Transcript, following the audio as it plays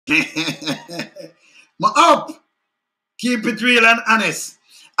Ma up. Keep it real and honest.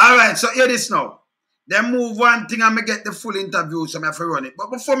 All right, so hear this now. Then move one thing and me get the full interview, so I have to run it.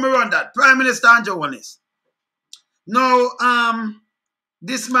 But before me run that, Prime Minister Andrew Holness. Now,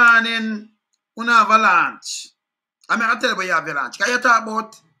 this morning, we have a launch. I mean, I'll tell you where you have a launch. Can you talk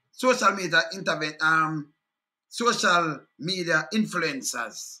about social media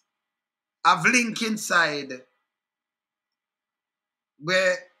influencers have link inside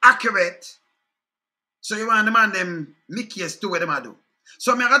where accurate. So you want to demand them Mickey's to what them do.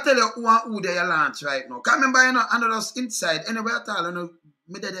 So I'm going to tell you who they launch right now. Can't remember, you know, another inside anywhere at all, you know,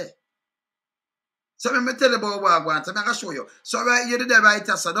 me there. So I'm going to tell you about what I want. I'm going to show you. So right, you did the right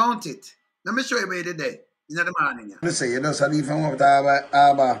answer, don't it? Let me show you where you did there. In the morning. Yeah. Let me say, you just leave from up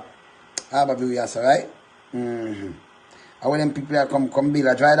the harbour view, yes, right? And when them people come build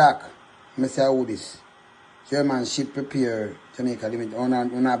a dry dock, I say, how this? German ship prepare Jamaica limit.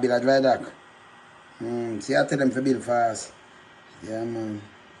 Una build a dry dock. See, I tell them to build fast. Yeah, man.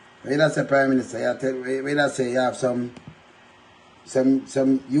 When I say Prime Minister, when I say you have some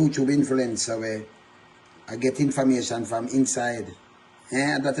YouTube influencer where I get information from inside.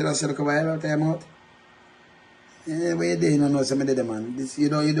 That tell us look a while out time out. Where you there, you know some of the man. This you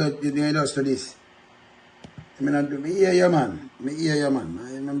don't do this. I mean, me hear you, man. Me hear you, man.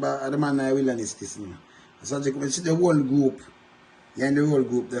 I remember the man I wilderness this now. So I see the whole group. Yeah, in the whole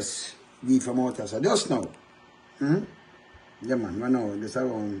group just give from out. So just now. Yeah, man. Right now, it's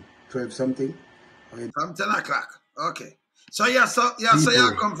around 12 something. From 10 o'clock. Okay. So you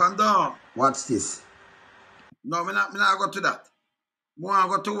come from down. What's this? No, me not go to that. I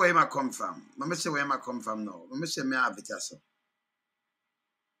want to go to where I come from. Let me see where I come from now. Let me see me have it also.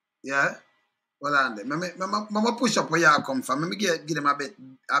 Yeah? Hold on there. Let me push up where you come from. Let me give them a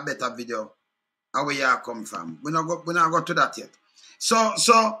better video of where you come from. We not go to that yet. So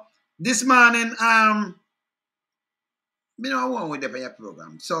this morning, me know one with the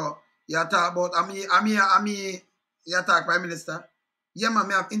program. So you talk about you talk Prime Minister. Yeah, man,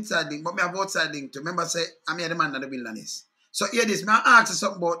 me have inside link, but me have outside link too. Remember, say I'm here the man of the wilderness. So here this, me ask you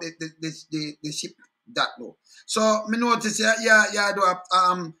something about the ship that though. So me notice you do a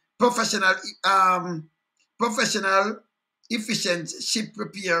professional efficient ship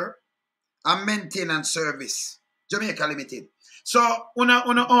repair and maintenance service, Jamaica Limited. So una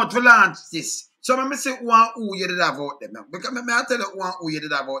out to launch this. So I say who you did have out there now. Because I tell you who you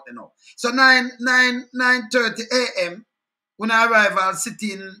did have out there now. So 9:30 a.m. when I arrive, I'll sit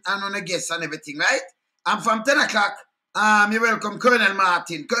in and on a guest and everything, right? And from 10 o'clock, you welcome Colonel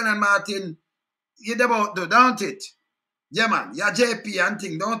Martin. Colonel Martin, you about do, don't it? Yeah, man. You're JP and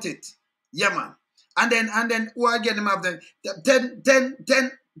thing, don't it? Yeah, man. And then who again them have them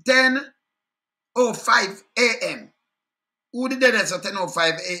 10:05 a.m. Who did that? So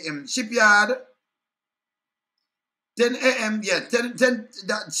 10:05 a.m. Shipyard. 10 a.m. Yeah, 10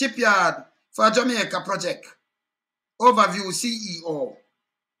 that shipyard for Jamaica project. Overview CEO.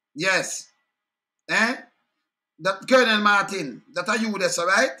 Yes. That Colonel Martin. That are you that's all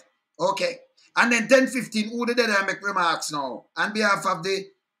right? Okay. And then 10:15, who did I make remarks now? On behalf of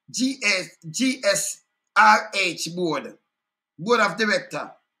the GSRH board of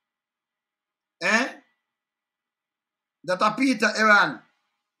director. That are Peter Eran,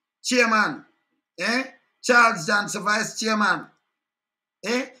 chairman. Charles Johnson, vice chairman.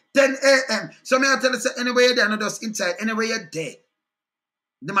 10 a.m. So may I tell you, anyway you're there, not just inside, anyway you're there.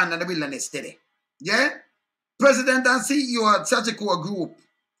 The man in the wilderness today. Yeah? President and CEO of Sajiko Group,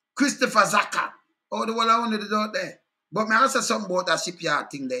 Christopher Zaka. Oh, the one I wanted to do out there. But may I say something about that shipyard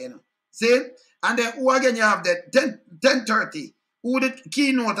thing there, you know. See? And then who again you have there? 10:30. Who the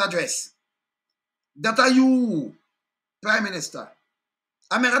keynote address? That are you, Prime Minister.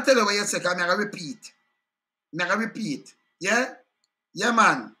 I'm going to tell you what you say, I'm going to repeat. I'm going to repeat. Yeah? Yeah,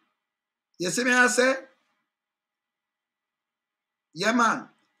 man. You see me I say? Yeah, man.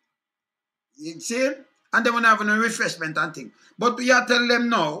 You see? And then we have a refreshment and thing. But we are telling them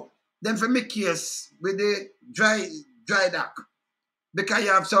now, then for me case with the dry dock. Because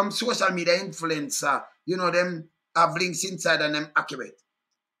you have some social media influencer, you know, them have links inside and them accurate.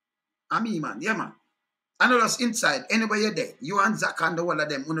 I mean, man, yeah, man. And us inside, anywhere you're there, you and Zach and the whole of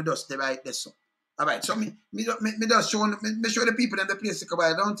them, you just stay right there. So. All right, so me just show the people in the place to come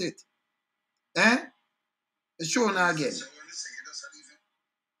by, don't it? Show now again.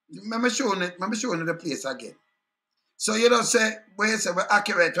 I'm showing the place again. So you don't say, where you say we're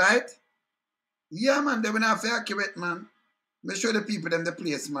accurate, right? Yeah, man, they will not be accurate, man. Me show the people in the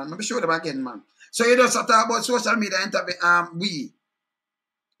place, man. Me show them again, man. So you don't talk about social media interview, we.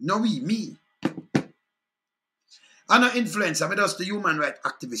 No, me. I'm not influencer, I just the human rights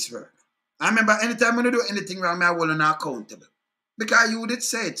activist work. I remember anytime when I do anything wrong, I hold on accountable. Because you did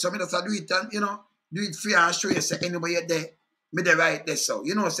say it, so I just do it and, do it free and show you, say, anybody there, me the right there, so,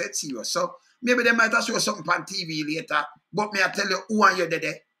 say it's serious. So, maybe they might have show something on TV later, but me I tell you who are you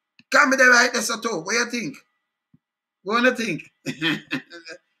there. Can be the right there, so too. What do you think? What do you think?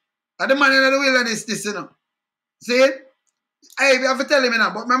 And the man in the wilderness, this, See? Hey, you have to tell him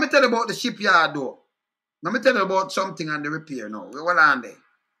now, but let me tell you about the shipyard, though. Let me tell you about something on the repair now. What on there?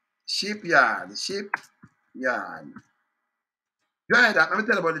 Shipyard. Dry dock. Let me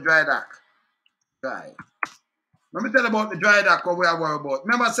tell you about the dry dock. Right. Let me tell you about the dry dock what we are worried about.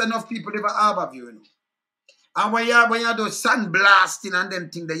 Remember, I said enough people live at Harbour View, And when you do sand blasting and them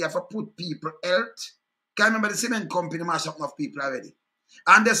things, you have to put people health. Can you remember the cement company mash up enough people already?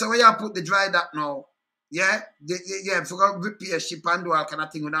 And that's where you put the dry dock now. Yeah? If you go repair ship and do all kind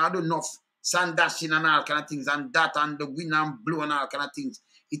of things, we don't do enough sand dashing and all kind of things, and that and the wind and blow and all kind of things.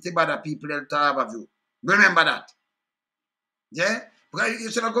 It's about the people health to Harbour View. Remember that. Yeah? Because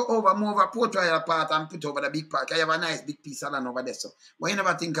you should go over, move over Port Royal part and put over the big part. I have a nice big piece of land over there. So why you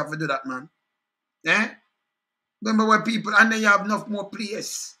never think of to do that, man? Eh? Remember where people, and then you have enough more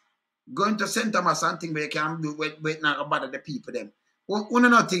place. Going to St. Thomas and thing where you can do wait not bother the people them. You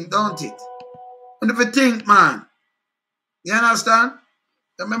don't think, don't it? And if you think, man, you understand?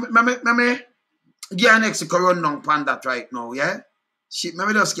 Me get an Mexico run down pan that right now, yeah? Shit,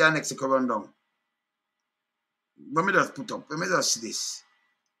 maybe just get an Mexico run down. Let me just put up. Let me just see this.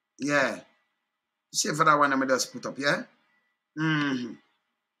 Yeah. See for that one, let me just put up, yeah?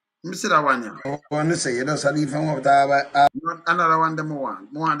 Let me see that one, yeah. I want to say, you just leave from up there. Another one, the more one.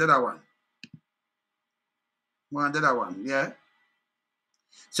 More the other one. More the other one, yeah?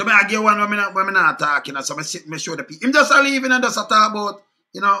 So I get one when I'm not talking, so I show the people. I'm just leaving and just talk about,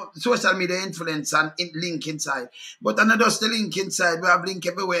 social media influence and link inside. But I'm not just the link inside. We have link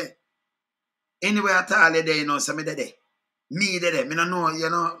everywhere. Anywhere at all there, so me there. Me there. Me don't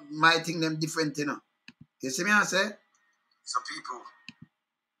know, my thing them different, You see me I say? So people.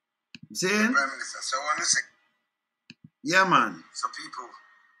 See? Prime Minister, so I want to say. Yeah, man. So people,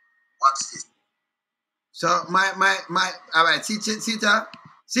 watch this. So all right,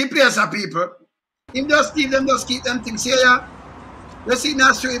 see players of people. Him just keep them things here. You see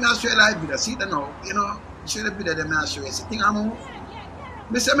now show live video. See them now, show the video them now show you. See thing I move.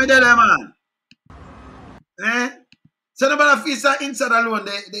 Me say me there, man. Eh? So nobody feels that inside alone,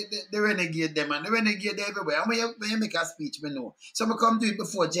 they renegade them, and they renegade everywhere. And when you make a speech, we know. So we come do it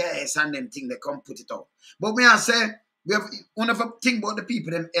before JS and them thing, they come put it out. But me I say, we have one of the thing about the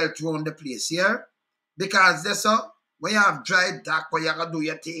people them health around the place here. Because that's so when you have dry dock where you gotta do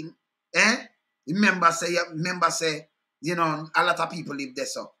your thing, remember say, a lot of people live there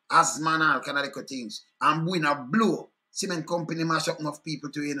so asthma and all kind of things. And we blow cement company mash up enough people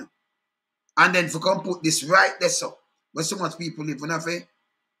to And then if you come put this right there so where so much people live, we have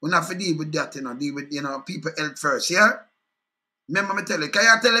to deal with that, deal with people health first, yeah? Remember me tell you, can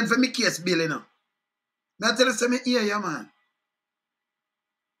you tell them for me case bill, Me I tell you say me here, yeah, man.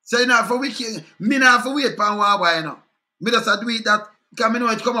 So me not have to wait for a while, Me just do it that, because me know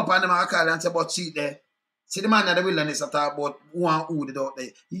it come up and them I call and say, but see there. See the man in the wilderness I talk about who did out there.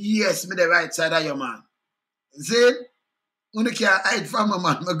 Yes, me the right side of your man. See? You can't hide from me,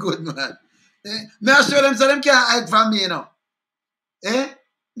 man, my good man. Me I show them so them can't hide from me,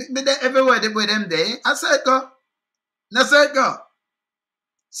 Me everywhere they with them there. I said go. I said go.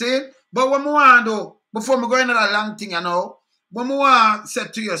 See? But what I want to do, before me go into that long thing, what I want to say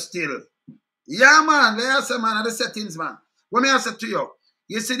to you still. Yeah, man. They say, man, are the settings, man. What I say to you,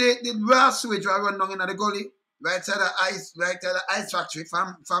 you see the raw switch I run down in the gully, right side of the ice factory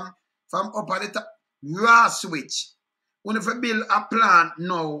from up at the top. Raw switch. When if you build a plant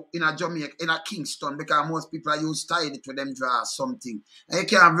now in a Jamaica, in a Kingston, because most people are used tied it with them draw something. And you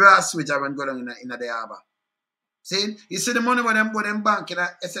can't have raw switch I run go down in the harbour. See? You see the money when them bank in a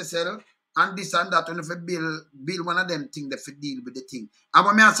SSL and this and that, when if you build one of them things that you deal with the thing. And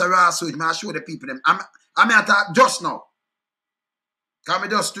when I say raw switch, I show the people them. I'm at that just now. Can we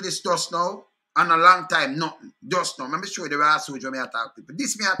just do this just now? And a long time, nothing. Just now. Let me show you the raw switch when I talk people.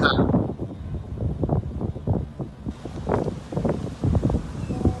 This me attack.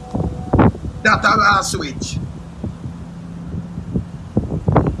 That's a raw switch.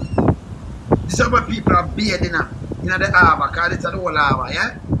 This is what people are bathing in the harbour, because it's the whole harbour,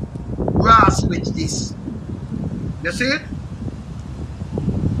 yeah? Raw switch this. You see it?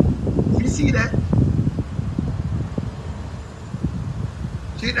 You see that?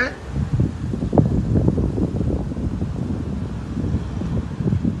 See that?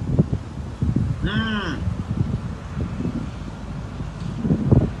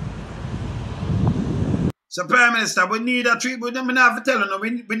 So, Prime Minister, we need a treatment. We don't have to tell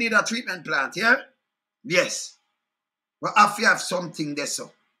you, we need a treatment plant, yeah? Yes. We have to have something there,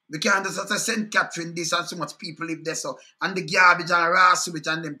 so. We can't just say St. Catherine, this and so much people live there, so. And the garbage and raw sewage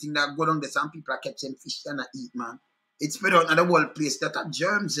and them things that go down there, some people are catching fish and eat, man. It's spread out in the whole place that are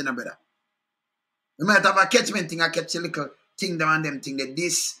germs in a brother. We might have a catchment thing, I catch a little thing down and them thing that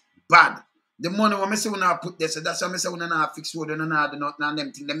this bad. The money when I say we not put there, so that's why I say we not fix road, we not do nothing and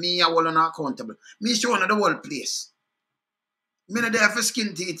them thing. The me are all accountable. Me show on the whole place. Me not there for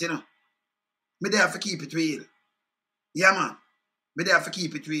skin teeth, you know. Me there for keep it real. Yeah, man. Me there for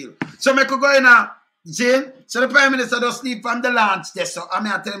keep it real. So me could go in now, Jane. So the Prime Minister does sleep from the launch there. So I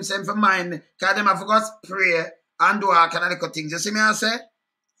mean I tell him same for mine. Because them have forgot pray and do all kind of little things. You see me I say?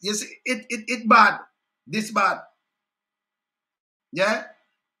 You see, it bad. This bad. Yeah?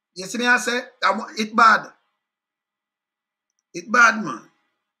 You see me I say? It bad. It bad, man.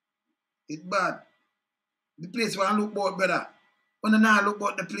 It bad. The place where I look about, brother. When I not look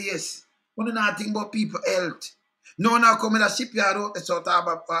about the place. When I not think about people health. No, now come with a shipyard out there, so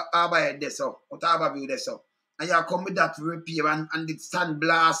Harbour head there, so. Out Harbour view there, so. And you come with that repair and the sand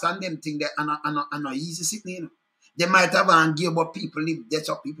blast and them thing there, and no easy sitting, you know. They might have a gear, but people live there,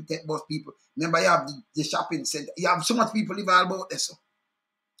 so people take bus people. Remember, you have the shopping center. You have so much people live all about there, so.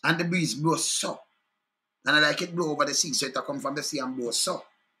 And the breeze blows so. And I like it blow over the sea, so it come from the sea and blow so.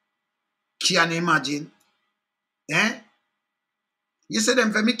 Can you imagine? Eh? You say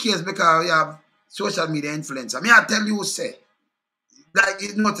them for me case because you have social media influencer. Me I tell you, say, like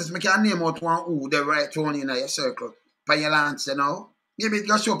you notice, me can name out one who the right one in your circle. For your lunch, you know. Maybe it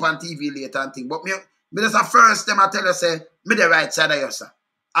just show up on TV later and thing. But me that's the first time I tell you, say, me the right side of you, sir.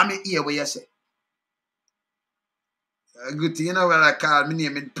 I mean, hear what you say. Good thing, you know what I call me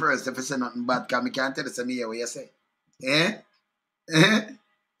name in person if I say nothing bad, because me can't tell you, say, me hear what you say. Eh? Eh?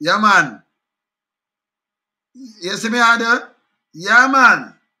 Yeah, man. You see me, Ada? Yeah,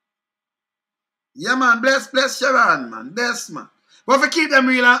 man. Yeah, man. Bless Sharon, man. Bless, man. But if you keep them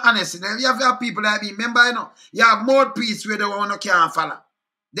real and honest, you have to have people that be, remember, you know, you have more peace where the one who can't follow.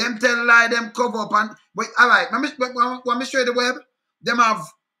 Them tell lie, them cover up and, but all right, let me show you the web. Them have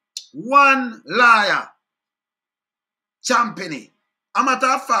one liar, Champany. A matter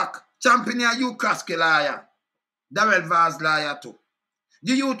of fact, Champany and you Kraski liar. Darrell Vaz liar too.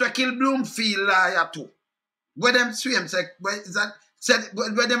 The youth to kill Bloomfield liar too. Where them swim, say,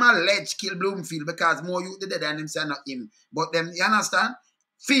 where them allege kill Bloomfield because more youth dead than him say not him. But them, you understand?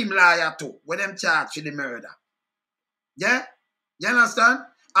 Film liar too. Where them charged with the murder. Yeah? You understand?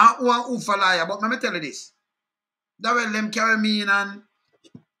 And one for liar. But let me tell you this. That when them carry me in and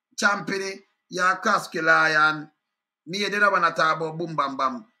Champany, yeah, Kraski liar and me did want to talk about boom bam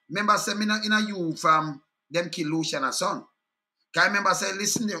bam. Remember say me in a you from them kill Lucian and son. Can I remember say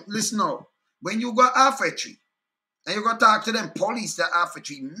listen now. When you go halfway tree and you go talk to them police that halfway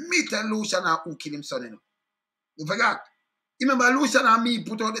tree, me tell Lucian who kill him son, you know. You forgot? You remember Lucian and me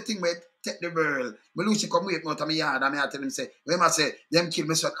put out the thing where take the girl. But Lucian come wait out of my yard and I tell him say, remember say, them kill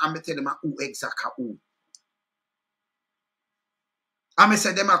me son and me tell them who exactly who. And me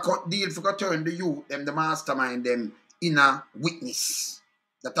say them a cut deal for turn the youth, them the mastermind, them in a witness.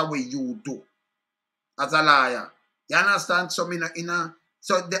 That's the way you do. As a liar. You understand? So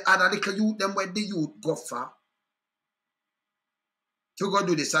so the other little youth, them where the youth go for. To go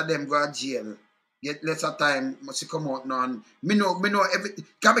do this, and them go to jail. Get lesser time, must come out now. And me know everything.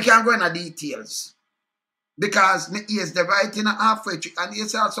 Because we can't go into details. Because me hears the right in a halfway tree. And you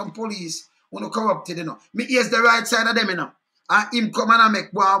see some police who corrupted, you know. Me hears the right side of them, you know. And him come and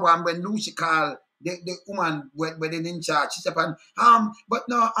make one when Lucy call the woman when they in charge. She said, but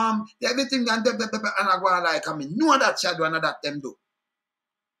no, everything and I go like, I mean, no that shadow and that them do.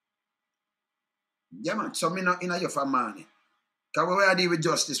 Yeah, man. So me not in your for money. Because we deal with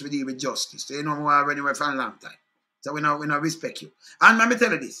justice, we deal with justice. So you know we already were for a long time. So we not respect you. And let me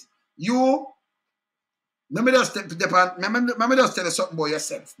tell you this. Let me just tell you something about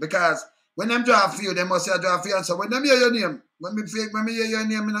yourself. Because when them draw for you, they must say draw for you. And so when them hear your name, when me hear your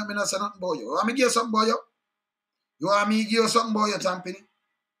name, me not say nothing about you. You want me give you something about you? You want me give you something about your Champany?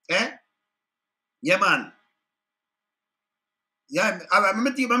 Eh? Yeah, man. Yeah, all right, let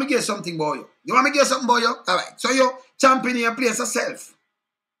me give you something about you. You want me give you something about you? All right. So you Champany, you place yourself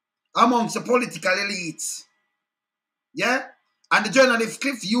amongst the political elites. Yeah? And the journalist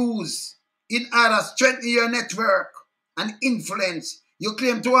Cliff use in order to strengthen your network and influence. You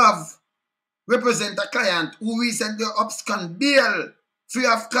claim to have represent a client who recently absconded bail free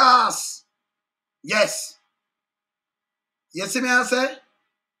of cost. Yes. You see me I say?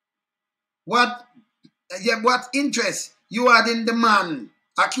 What interest you had in the man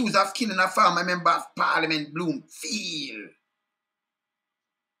accused of killing a former member of Parliament, Bloomfield.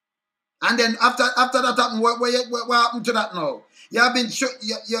 And then after that happened, what happened to that now? You have been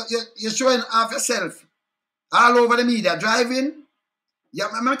you're showing off yourself all over the media, driving. Yeah,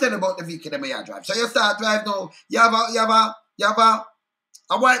 let me tell you about the vehicle that you drive. So you start drive now. You have a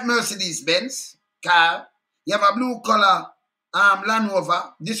white Mercedes Benz car. You have a blue color Land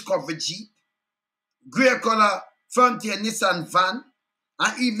Rover Discovery Jeep, grey color Frontier Nissan van,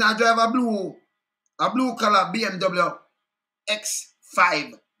 and even I drive a blue color BMW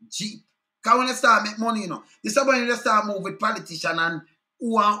X5 Jeep. Because when you start make money, you know, this is when you start move with politicians and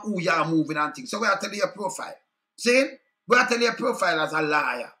who you are moving and things. So we are telling your profile. See? We are telling your profile as a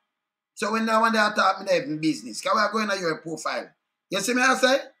liar. So when they attack me, they have business. Because we are going to your profile. You see me I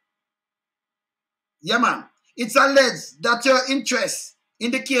say? Yeah, man. It's alleged that your interest in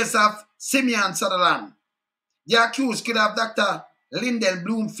the case of Simeon Sutherland, the accused could have Dr. Lyndon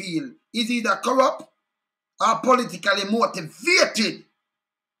Bloomfield, is either corrupt or politically motivated.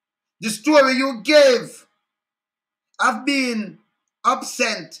 The story you gave of being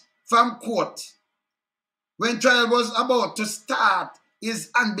absent from court when trial was about to start is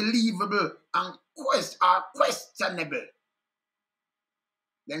unbelievable and questionable.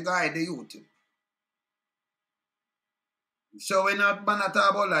 Then go ahead, the youth. So we're not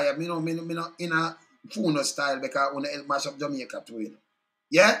talk about liar, me not in a funo style because I want to help mash up Jamaica too, you know.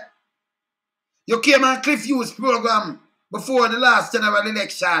 Yeah? You came on Cliff Hughes program before the last general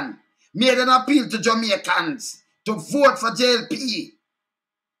election, made an appeal to Jamaicans to vote for JLP.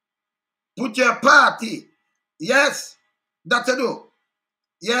 Put your party. Yes, that you do.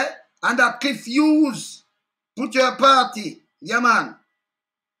 Yeah? And that Cliff Hughes, put your party. Yeah, man.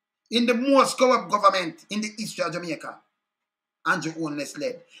 In the most corrupt government in the history of Jamaica. Andrew Holness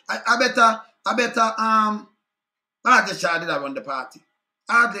led. I better Harding did I run the party.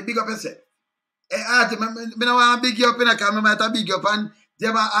 Hardly big up yourself. Hardly, I don't want to big you up in a camera, I might big you up and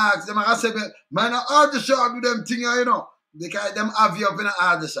they might ask, they might say, man, Harding do them thing, you know. Because them have you up in a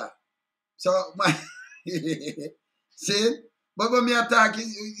Harding. So my see? But when me attack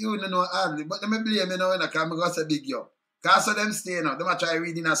you don't know Hardly. But let me blame you now when I come because I big you up. Because of them stay now. They might try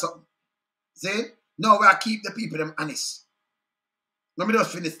reading or something. See? No, we keep the people them honest. Let me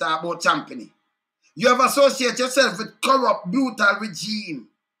just finish that about championing. You have associated yourself with corrupt, brutal regime.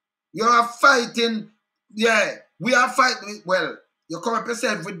 You are fighting, yeah, we are fighting, well, you come up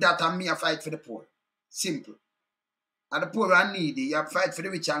yourself with that and me I fight for the poor. Simple. And the poor and needy, you fight for the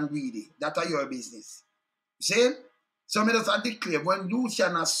rich and greedy. That are your business. See? So me just declare, when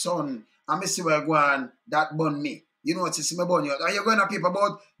Luciana's son and me see where go on, that burn me. You know what you see me burn you. Are you going to people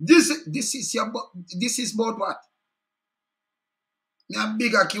about, this is about what? I'm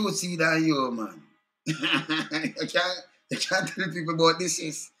bigger QC than you, man. you can't tell people about this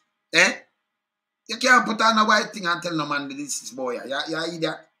is. Eh? You can't put on a white thing and tell no man this is boy. You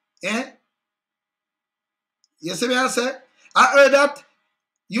idiot. Eh? You see what I say? I heard that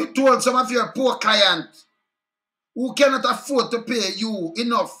you told some of your poor clients who cannot afford to pay you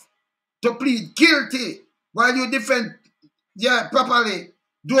enough to plead guilty while you defend properly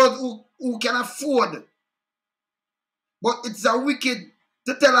those who can afford. But it's a wicked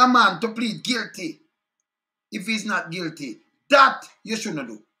to tell a man to plead guilty if he's not guilty. That you shouldn't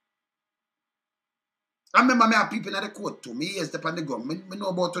do. I remember me have people in the court too. Me ears up on the gun. Me know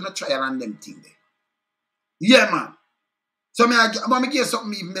about on the trial and them thing there. Yeah, man. So me give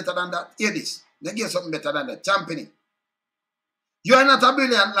something even better than that. Hear this. Me give something better than that. Championing. You are not a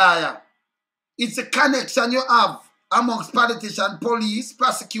brilliant liar. It's a connection you have amongst politicians, police,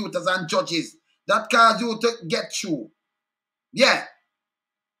 prosecutors, and judges that cause you to get through. Yeah.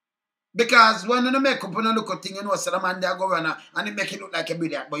 Because when you make up and you look at things, you know, so the man there go run and they make it look like a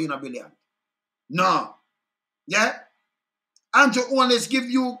brilliant, but you're not brilliant. No. Yeah? Andrew Holness give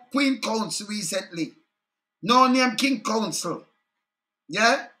you Queen Council recently. No name King Council.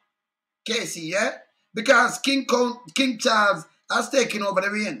 Yeah? Casey, yeah? Because King Charles has taken over the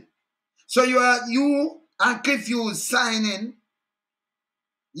reign. So you and Cliff Hughes signing.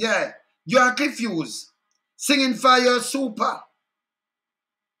 Yeah. You and Cliff Hughes singing for your super.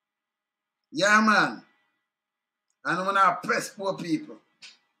 Yeah, man. And I'm gonna press poor people.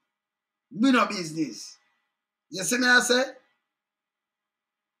 Me no business. You see me I say?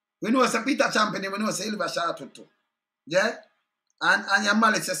 We know it's a Peter Champion, we know it's a Ilva Shatutu. Yeah? And your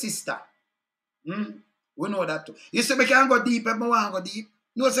Malice your sister. We know that too. You say we can go deep if we want to go deep.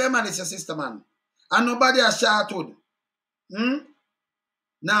 No, say Malice your sister, man. And nobody has shouted.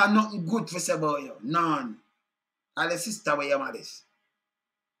 Nah, nothing good for say about you. None. And the sister where your Malice.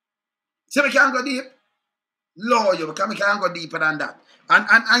 So we can go deep. Lord, you because we can go deeper than that.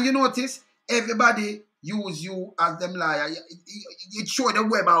 And you notice, everybody use you as them liar. It show the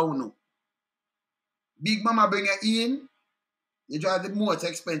web how no. Big mama bring you in, you drive the most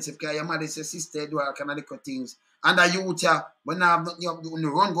expensive car, your mother say sister do all kind of little things. And the youth but now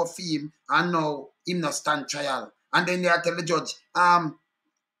you run go film and now him not stand trial. And then they tell the judge,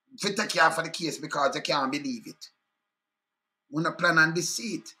 to take care for the case because they can't believe it. We not plan on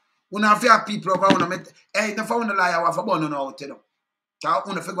deceit. We not have people over hey, the phone liar have a bun out, you know. Because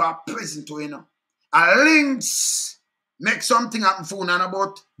we not figure out prison to, you know. And links make something happen for you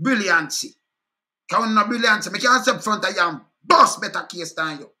about brilliancy. Because we not brilliancy. I can't step in front of you and boss better case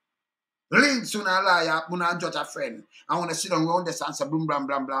than you. Links on a liar, we not judge a friend. I want to sit down around this and say blam blam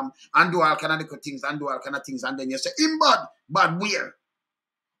blam blam and do all kind of things and do all kind of things and then you say, him bad where?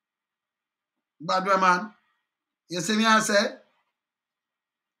 Bad way, man. You see me I say?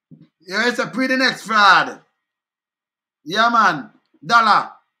 Yeah, it's a pretty next fraud. Yeah, man.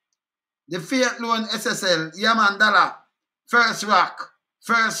 Dollar. The fiat loan SSL. Yeah, man. Dollar. First rock.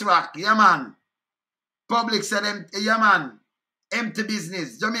 Yeah, man. Public said, yeah, man. Empty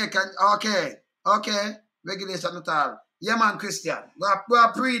business. Jamaican. Okay. Regulation at all. Yeah, man, Christian.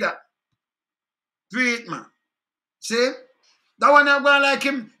 Go pre that. Pre it, man. See? That one I'm going like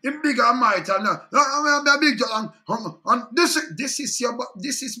him bigger and mighty. No, big and this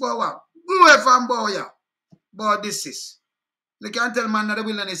is what whoever I'm boy. But this is. You can't tell man that the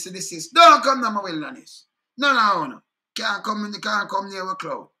wilderness this is. Don't come to my wilderness. No. Can't come near a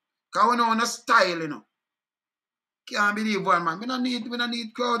crowd. Because we know no style, you know. Can't believe one man. We don't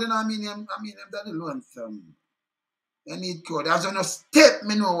need crowd, you know. I mean them that alone from. You need crowd. There's no step,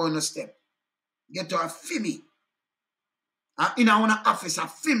 me know no step. Get to a fimmy. In our office, a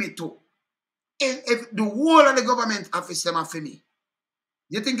fimmy too. If the whole of the government office, them a fimmy.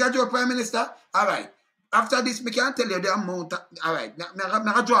 You think I do a prime minister? All right. After this, I can't tell you the amount. All right.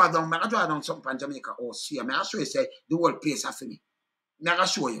 I draw down something in Jamaica. Oh, see, I show you say the whole place a fimmy. I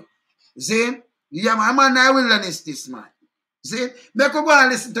show you. See? Yeah, man, I will learn this, man. See? Me go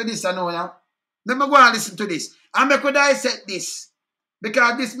and listen to this, I know now. Me go and listen to this. And me could dissect this.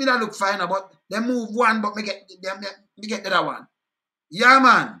 Because this me not look fine, but they move one, but me get the other one. Yeah,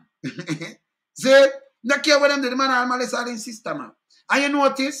 man. See? Not care what them do, the man almost all in system, man. And you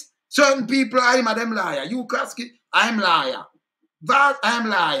notice, certain people, I'm a them liar. You Krasky, I'm liar. Val, I'm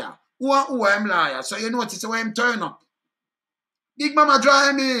liar. Who I'm liar. So you notice where I'm turn up. Big mama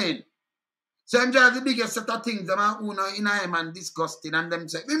drive me in. So I'm just the biggest set of things, who know in him and disgusting, and them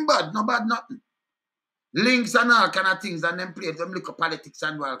say, him bad, no bad, nothing. Links and all kind of things, and them play them look at politics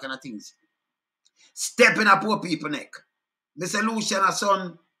and all kind of things. Stepping up poor people neck. Me say Lucian a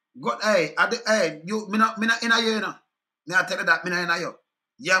son, go, hey, me not in a year now. Me I tell you that, me not in a year.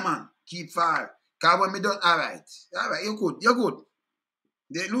 Yeah, man, keep fire. Because when me done, all right, you're good.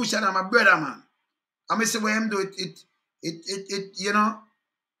 The Lucian are my brother, man. I me say when him do it, you know,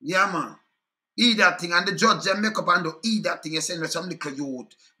 yeah, man. Eat that thing, and the judge them make up and do eat that thing. You send me some little youth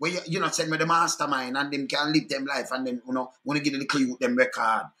where you know send me the mastermind and them can live them life and then you know want to give the little youth them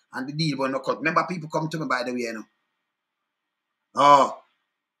record and the deal will not cut. Remember people come to me by the way, you know. Oh,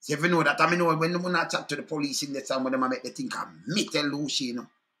 so if you know that I know when you not chat to the police in the time when them make the think I'm me tell Lucy, you know.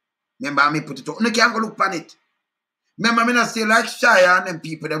 Remember I me put it up. You can't go look on it. Remember me not stay like shy and them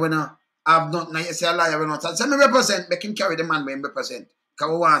people that wanna have nothing. You say a liar or not. So me represent, make him carry the man when represent.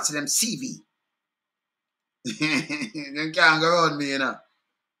 Because we want to see them CV. You can't go around me, you know.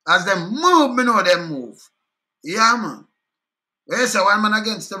 As them move, me know them move. Yeah, man. We say one man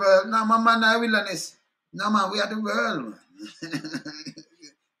against the world. No, man, I wilderness. No, man, we are the world, man.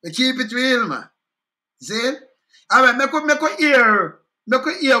 We keep it real, man. See? All right, make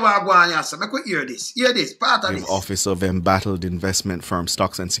hear what I go on here, so make hear this. Hear this, part of this. Officer of embattled investment firm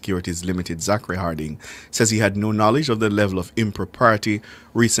Stocks and Securities Limited, Zachary Harding, says he had no knowledge of the level of impropriety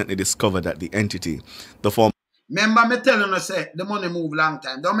recently discovered at the entity. The former remember me telling you, say, the money move long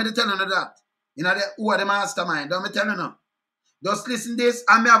time. Don't me telling you that. You know, who are the mastermind. Don't me telling you. Just listen this,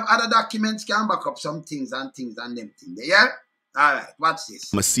 and me have other documents can back up some things and them things. Yeah? All right, watch this.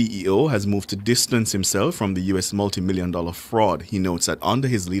 The CEO has moved to distance himself from the U.S. multi-million-dollar fraud. He notes that under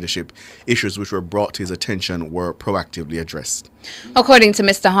his leadership, issues which were brought to his attention were proactively addressed. According to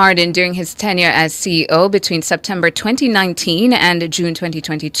Mr. Harding, during his tenure as CEO between September 2019 and June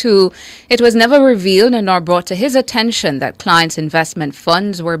 2022, it was never revealed nor brought to his attention that clients' investment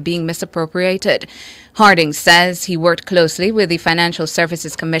funds were being misappropriated. Harding says he worked closely with the Financial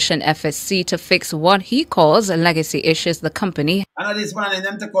Services Commission FSC to fix what he calls legacy issues the company And this man and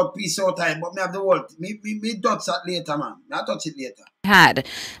them take out piece out time, but me have the world. Me dots that later, man. I'll touch it later. had.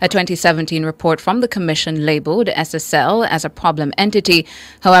 A 2017 report from the Commission labelled SSL as a problem entity.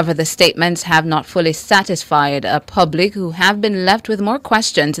 However, the statements have not fully satisfied a public who have been left with more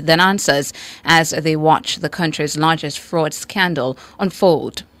questions than answers as they watch the country's largest fraud scandal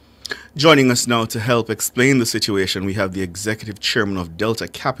unfold. Joining us now to help explain the situation, we have the Executive Chairman of Delta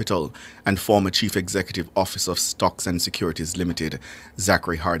Capital and former Chief Executive Officer of Stocks and Securities Limited,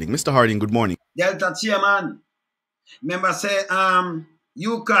 Zachary Harding. Mr. Harding, good morning. Delta Chairman. Remember say,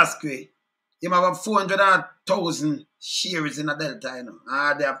 you Casque, him have 400,000 shares in a Delta, you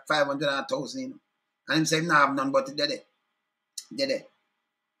know. They have 500,000, you know. And him say him not have none but it dead.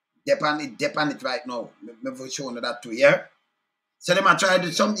 Depend it right now. Me for showing that too, yeah? So them a try to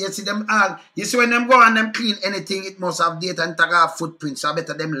do something, you see them all. You see when them go and them clean anything, it must have data and tag a footprint, so I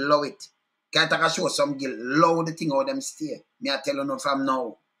better them low it. Can't take a show some guilt, low the thing how them stay. Me I tell you no from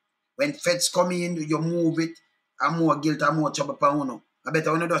now. When feds come in, you move it, and more guilt and more trouble for you. I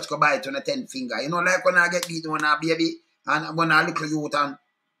better when you just go buy it on a 10 finger. You know, like when I get beat on a baby, and when I little youth and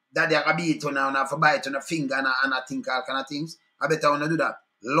daddy I beat on and I for buy it on a finger and I think all kind of things. I better when I do that,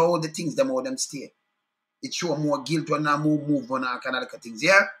 low the things them how them stay. It show more guilt when I move on all kind of things,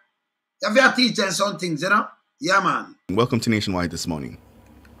 yeah? If you are teaching some things, you know? Yeah, man. Welcome to Nationwide this morning.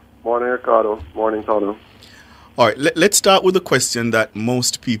 Morning, Ricardo. Morning, Tono. All right, let's start with a question that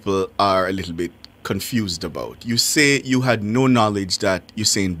most people are a little bit confused about. You say you had no knowledge that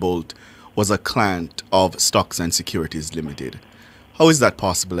Usain Bolt was a client of Stocks and Securities Limited. How is that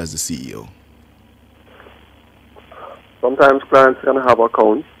possible as the CEO? Sometimes clients can have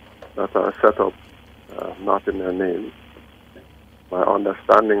accounts that are set up not in their name. My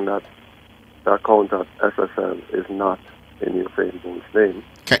understanding that the account at SSL is not in Usain Bolt's name.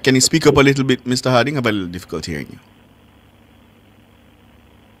 Can you speak up a little bit, Mr. Harding? I have a little difficulty hearing you.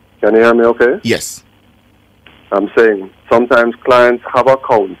 Can you hear me okay? Yes. I'm saying sometimes clients have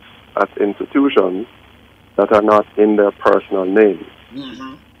accounts at institutions that are not in their personal names.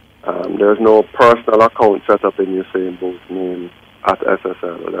 Mm-hmm. There's no personal account set up in Usain Bolt's name at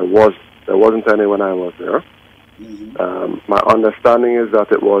SSL. There wasn't any when I was there. Mm-hmm. My understanding is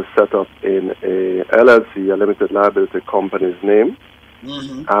that it was set up in a LLC, a limited liability company's name,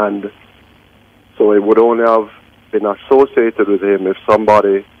 Mm-hmm. and so it would only have been associated with him if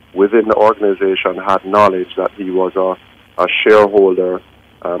somebody within the organization had knowledge that he was a shareholder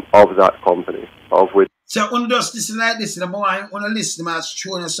of that company, of which. So when just listen like this, the more I want to listen, I'm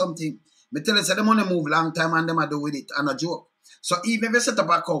showing you something. Me tell you, say the money move long time and them I do with it, and a joke. So even if you set up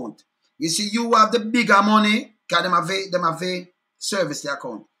an account, you see you have the bigger money, because them have a service the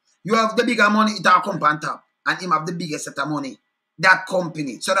account. You have the bigger money, it will come on top, and him have the biggest set of money. That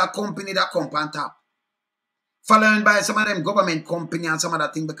company. So that company that come on top. Following by some of them government company and some of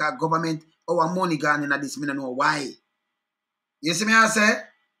that thing because government, our money gone in this, we don't know why. You see me I say?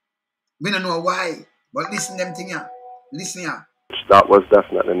 We don't know why. But listen them thing here. Listen here. That was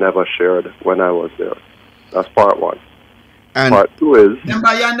definitely never shared when I was there. That's part one. And Part two is. Them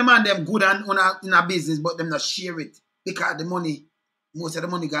buy and the man them good and in a business, but them not share it. Because the money, most of the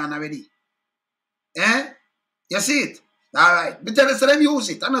money gone already. Eh? You see it? Alright. But tell us them use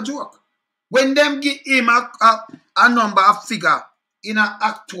it. I'm not joke. When them give him a number, a figure in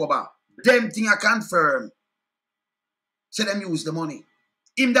October, them thing I confirm. So them use the money.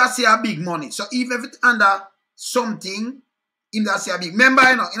 Him that say a big money. So even if it's under something, him that say a big. Remember,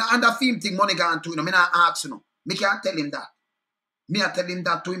 you know, in under film thing, money gone to, you know, me not ask, you know. Me can't tell him that. Me I tell him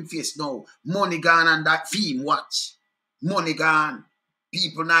that to him face now. Money gone and that film watch. Money gone.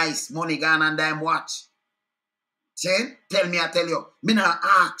 People nice. Money gone and them watch. See? Tell me I tell you. Me not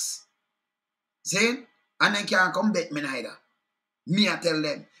ask. See? And then can't come back me neither. Me I tell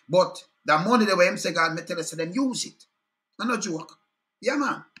them. But the money they were him say God, me tell them use it. I'm not joke. Yeah,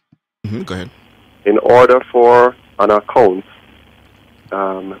 man. Go ahead. In order for an account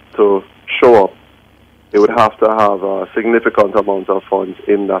to show up, it would have to have a significant amount of funds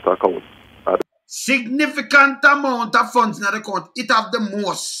in that account. Significant amount of funds in the account. It have the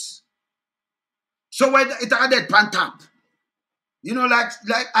most. So when it have that pan top. You know, like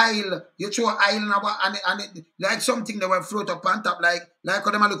oil. You throw oil and it, like something that will float up on top. Like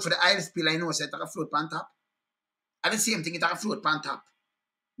when them look for the oil spill, I know, so it have a float pan top. And the same thing, it have a float pan top.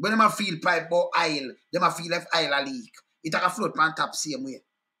 When them a feel pipe or oil, them a feel if oil a leak. It have a float pan top same way.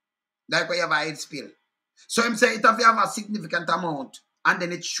 Like when you have a oil spill. So him say it have a significant amount and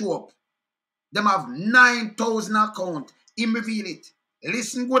then it show up. Them have 9,000 account. Him reveal it.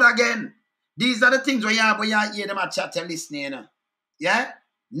 Listen good again. These are the things where you hear them at chat and listening, you know. Yeah?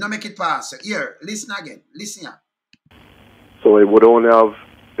 No make it pass. Here, listen again. Listen here. So it would only have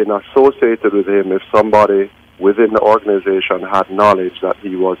been associated with him if somebody within the organization had knowledge that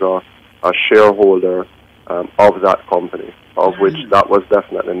he was a shareholder of that company, of which that was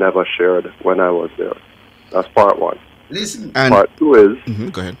definitely never shared when I was there. That's part one. Listen. And part two is,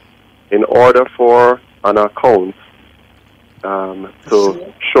 go ahead. In order for an account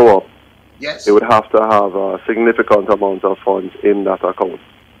to show up, yes, it would have to have a significant amount of funds in that account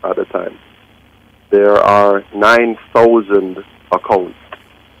at the time. There are 9,000 accounts,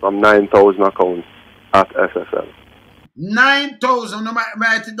 from 9,000 accounts at SSL. 9,000, no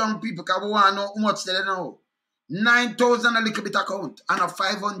write it down, people, because we want to know how much they know. 9,000 a little bit account, and a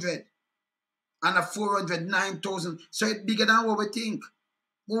 500, and a 400, 9,000. So it's bigger than what we think.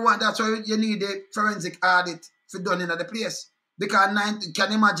 That's why you need a forensic audit for done in the place. Because can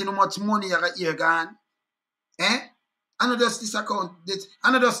you imagine how much money you got here gone? Eh? I know just this account,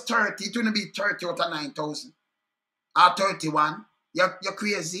 I know just 30, it wouldn't be 30 out of 9,000. Or 31. You're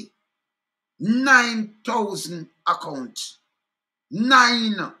crazy. 9,000 accounts.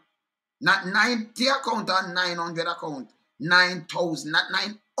 9. Not 90 account or 900 account. 9,000, not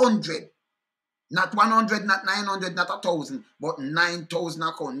 900. Not 100, not 900, not 1,000, but 9,000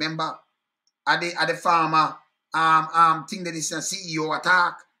 account. Remember, at the farmer thing that is a CEO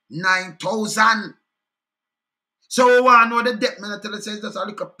attack, 9,000. So we want to know the debt, man. I tell you, says that's a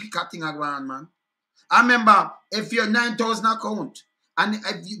little picker thing around, man. I remember, if you're 9,000 account, and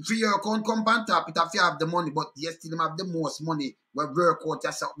if your account come on top, it have to have the money, but you still have the most money we work out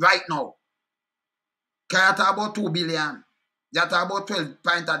yourself right now. Can you talk about 2 billion? You talk about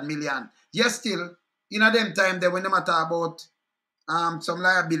 12 million. Yes, still, in a them time, they when they talk about some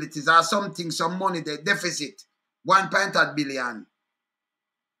liabilities or something, some money, the deficit, 1 billion.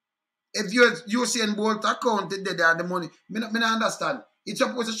 If you're Usain Bolt account, they are the money. Me not understand. It's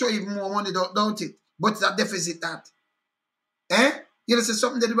supposed to show even more money, don't it? But it's a deficit that. Eh? You know, say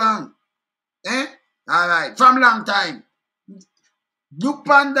something that wrong. Eh? All right. From long time. Look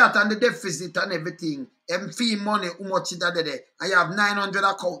on that and the deficit and everything. And fee money, how much is that there? And you have 900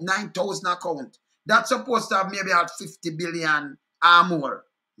 account, 9,000 account. That's supposed to have maybe at 50 billion or more.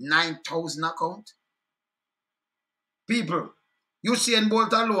 9,000 account. People, Usain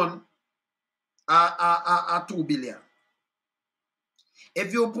Bolt alone are 2 billion.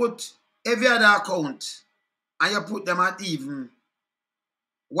 If you put every other account and you put them at even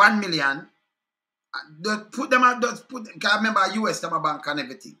 1 million, put them at, can't remember US, them a bank and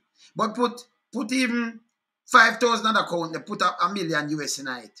everything. But put even 5,000 account, they put up $1 million US in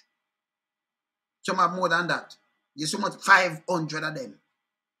it. Some have more than that. You so much 500 of them.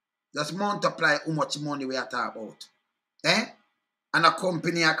 Just multiply how much money we are talking about. Eh? And a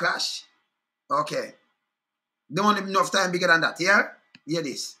company a crash. Okay. Don't want enough time bigger than that, yeah? Hear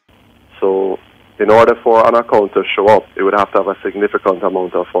this. So, in order for an account to show up, it would have to have a significant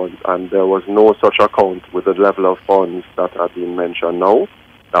amount of funds, and there was no such account with the level of funds that have been mentioned now.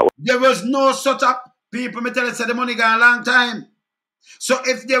 There was no such a people, me tell you, say the money gone a long time. So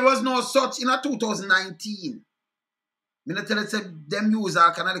if there was no such in a 2019, me tell you, say them use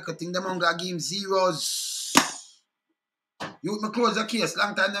all kind of little thing, them hunger give him zeros. You me close the case,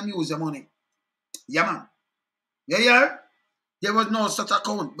 long time them use the money. Yeah, man. Yeah? There was no such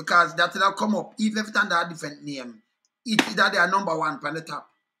account because that will come up, even if it's under a different name. It is that they are number one from the top.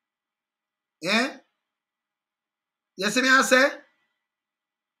 Eh? You see me I say?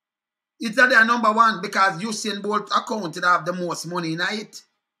 It's that they are number one because Usain Bolt account that have the most money in it.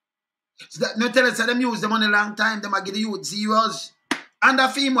 So that me tell you, say them use the money long time, them a give the youth zeros. And the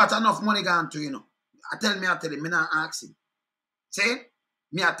film what enough money gone to, you know. I tell him, me not ask him. See?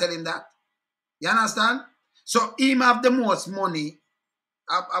 Me I tell him that. You understand? So him have the most money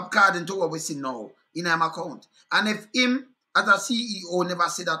according to what we see now in him account. And if him as a CEO never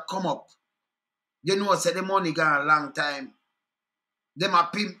see that come up, you know say the money gone a long time. Them a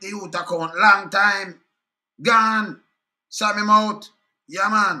pimp the youth account long time. Gone. Shut him out. Yeah,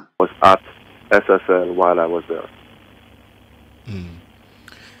 man. Was at SSL while I was there.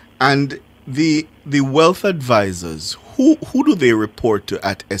 And the wealth advisors, who do they report to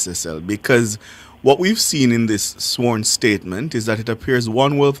at SSL? Because what we've seen in this sworn statement is that it appears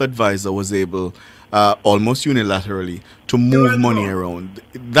one wealth advisor was able, almost unilaterally, to move money around.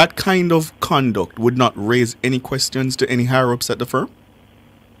 That kind of conduct would not raise any questions to any higher ups at the firm?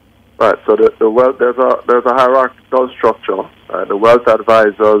 Right, so there's a hierarchical structure. The wealth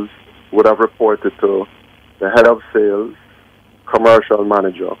advisors would have reported to the head of sales, commercial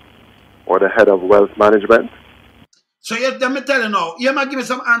manager, or the head of wealth management. So let me tell you now, you might give me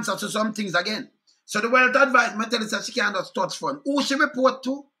some answers to some things again. So the wealth advice, me tell you that she can't just touch fund. Who she report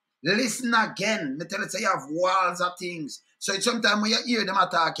to? Listen again. Me tell you say you have walls of things. So sometimes when you hear them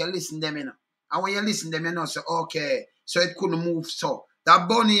attack, you listen them in. And when you listen them, you know, say, okay, so it couldn't move so. That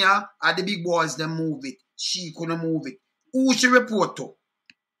bunny here, are the big boys, they move it. She couldn't move it. Who she report to?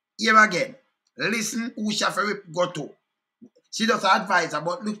 Here again. Listen who she have to go to. She does advise her,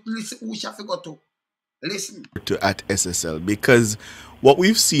 but listen who she have to go to. Listen. To at SSL, because what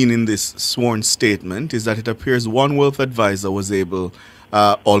we've seen in this sworn statement is that it appears one wealth advisor was able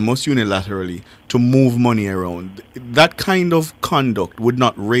almost unilaterally to move money around. That kind of conduct would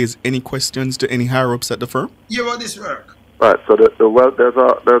not raise any questions to any higher ups at the firm? Hear how this work. Right, so the wealth, there's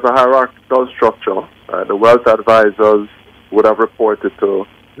a hierarchical structure. The wealth advisors would have reported to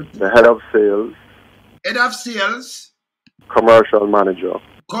the head of sales, Head of sales, commercial manager,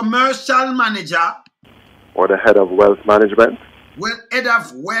 or the head of wealth management. Well, head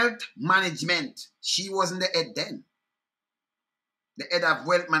of wealth management. She wasn't the head then. The head of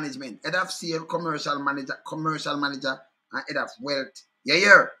wealth management, head of sales, commercial manager, and head of wealth.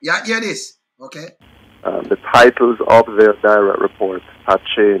 Yeah, hear this, okay? The titles of their direct reports have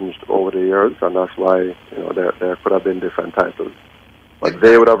changed over the years, and that's why there could have been different titles. But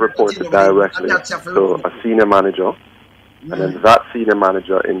they would have reported directly to a senior manager, and then that senior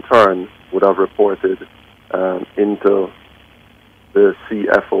manager in turn would have reported into the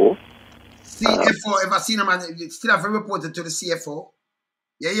CFO. If a senior manager still have reported to the CFO.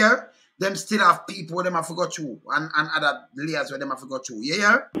 Yeah. Them still have people where them have forgot you, and other layers where them have forgot you.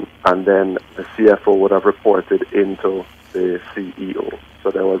 Yeah. And then the CFO would have reported into the CEO. So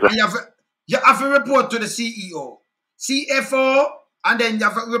there was you have to report to the CEO, CFO, and then you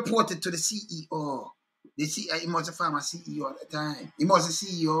have to report it to the CEO. He must have found a CEO at the time. He was the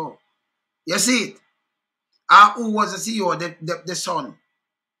CEO. You see it? Who was the CEO? The son.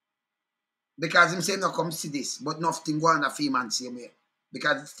 Because him say no come see this, but nothing go on a few months same way.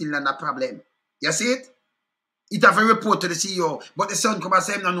 Because it's still not a problem. You see it? It have a report to the CEO, but the son come and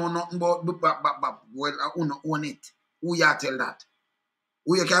say no know nothing about well, who not own it. Who you tell that?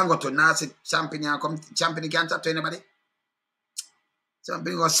 Who you can go to now say champion and come champion can't talk to anybody?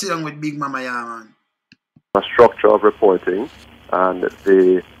 Champion go sit down with Big Mama, yeah, man. A structure of reporting, and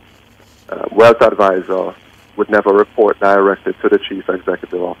the wealth advisor would never report directly to the chief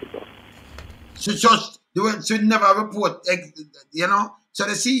executive officer. Should never report, you know. So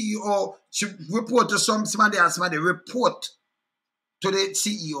the CEO should report to somebody else, somebody report to the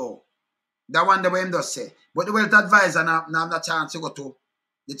CEO. That one the way him does say. But the wealth advisor now have the chance to go to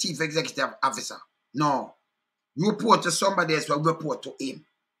the chief executive officer. No. You report to somebody else will report to him.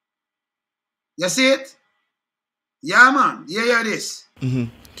 You see it? Yeah, man. You hear this? Mm-hmm.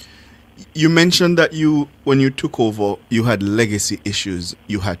 You mentioned that when you took over, you had legacy issues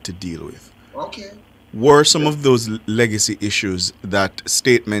you had to deal with. Okay. Were some of those legacy issues that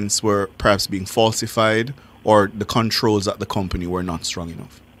statements were perhaps being falsified, or the controls at the company were not strong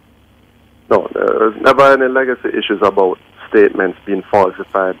enough? No, there's never any legacy issues about statements being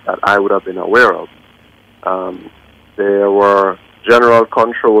falsified that I would have been aware of. There were general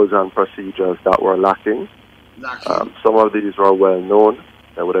controls and procedures that were lacking. Some of these were well known.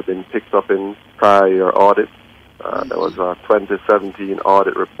 They would have been picked up in prior audits. There was a 2017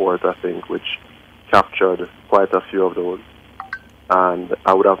 audit report, I think, which captured quite a few of those. And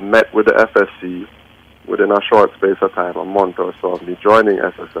I would have met with the FSC within a short space of time, a month or so of me joining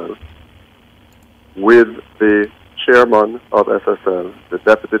SSL, with the chairman of SSL, the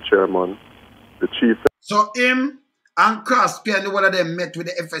deputy chairman, the chief. So him and Crosby and one of them met with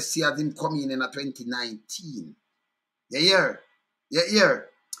the FSC as him coming in 2019. Yeah.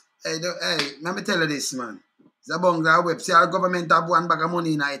 Hey, let me tell you this, man. It's a bunga web. See, our government have one bag of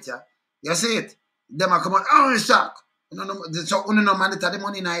money in it. You see it? Them are come on, oh, shock. So, you no monitor the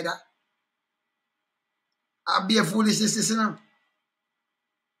money neither. I'll be a foolishness, you know.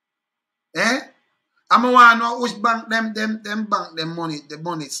 I'm a want to know which bank them bank them money, the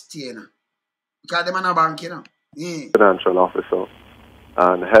money stay now. Because them are not bank, you know. Financial officer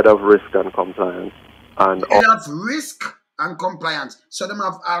and head of risk and compliance. And head of risk and compliance. So them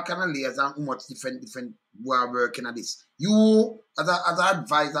have all kind of layers and how much different who are working at this. You as an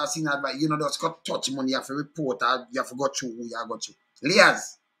advisor, senior advisor, you know just got touch money, you have to report, you have to go through who you have got to.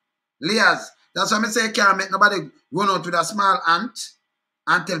 Layers. That's why I say can't make nobody run out with a small ant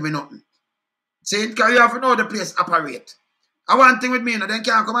and tell me nothing. Say because you have to know the place operate. I want thing with me, you know, then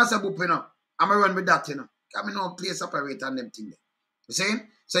can't come and say boop, you know. I'm gonna run with that, you know. Can't me know place operate and them thing there. You see?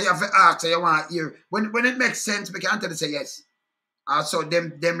 So you have to ask, so you want to hear. When it makes sense, we can tell you say yes. Also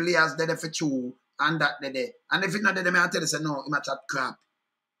them layers there for you and that there. And if it's not there, I tell you, say, no, it might chat crap.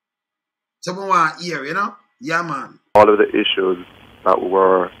 So we want to hear, you know? Yeah, man. All of the issues that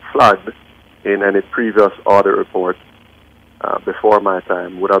were flagged in any previous audit report before my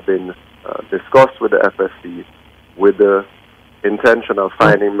time would have been discussed with the FSC with the intention of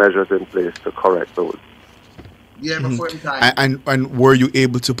finding measures in place to correct those. Yeah, before time. And were you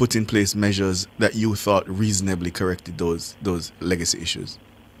able to put in place measures that you thought reasonably corrected those legacy issues?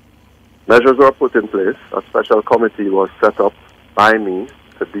 Measures were put in place. A special committee was set up by me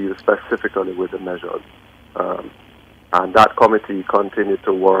to deal specifically with the measures. And that committee continued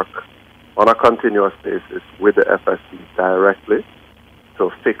to work on a continuous basis with the FSC directly to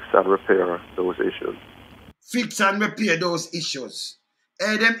fix and repair those issues. Fix and repair those issues.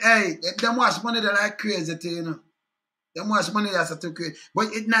 Them wash money that like crazy too, you know. Them wash money that's too crazy. But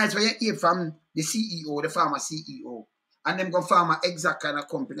it's nice when you hear from the CEO, the former CEO, and them go farm an exact kind of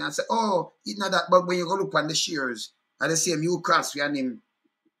company and say, oh, it's not that, but when you go look on the shares, and the same UCrossway and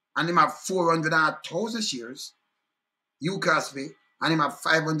him have 400,000 shares, UCrossway, and him have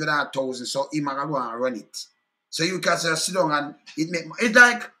 500,000, so him are go and run it. So UCrossway sit down and it's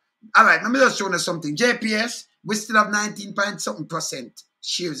like, all right, let me just show you something. JPS, we still have 19%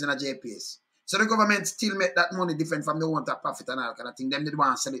 shares in a JPS. So the government still make that money different from the want of profit and all kind of thing. Them they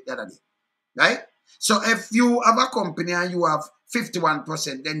want to sell it the other day. Right? So if you have a company and you have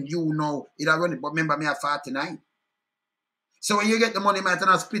 51%, then you know it'll run it. But remember, me have 49. So when you get the money, you might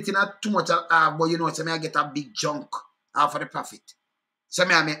not split in too much, but you know, so I get a big chunk for the profit. So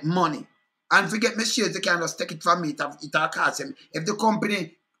I make money. And forget my shares, they can just take it from me. It'll cost them. If the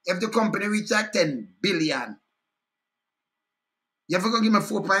company reach like 10 billion, you ever go give me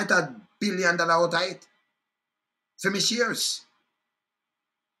 $4.8 billion out of it for my shares?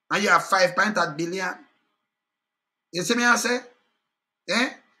 And you have 5.8 billion. You see me I say? Eh?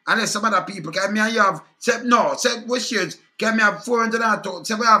 Unless some other people, can me and you have, say what shares? Can me have 400,000?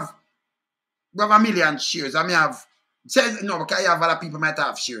 Say we have a million shares. And me have, say, no, because you have other people might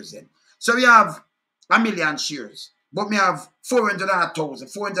have shares then. So we have a million shares. But me have 400,000,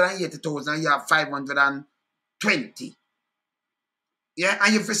 480,000, and you have 520. Yeah,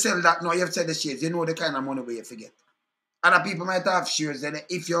 and if you sell that now, you have to sell the shares. You know the kind of money where you forget. Other people might have shares, and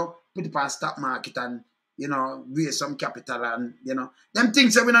if you put it on stock market and, you know, raise some capital and, you know, them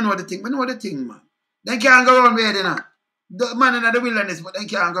things that we don't know the thing. We know the thing, man. They can't go around with it, you know. The man in the wilderness, but they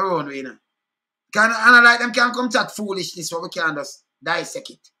can't go around with it, you know. And like them can't come chat foolishness, so we can't just dissect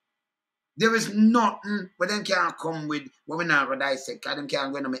it. There is nothing where them can't come with what we not going to dissect, because them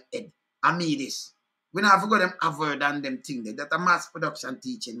can't go in my head. I mean this. We not forgot them avoid and them things. That's a mass production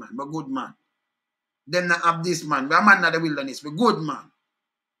teaching, man. But good, man. Them not have this, man. We're a man in the wilderness. We're good, man.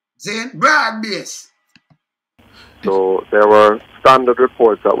 See? Broad base. So there were standard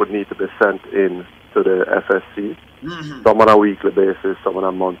reports that would need to be sent in to the FSC. Some on a weekly basis, some on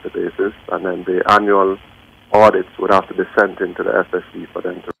a monthly basis. And then the annual audits would have to be sent into the FSC for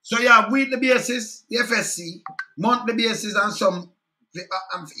them to... So you have weekly basis, the FSC, monthly basis, and some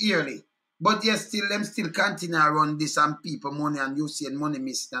yearly. But yes, them still continue to run this and people money, and you see money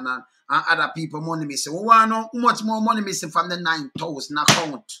missing and other people money missing. We want to know how much more money missing from the 9,000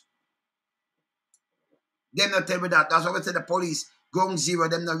 account. Them not tell me that. That's why we say the police going zero,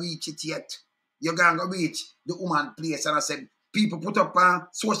 them not reach it yet. You're going to reach the woman place. And I said, people put up on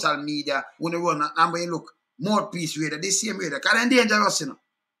social media when they run and when you look, more peace radar, the same radar. Because they're dangerous, you know.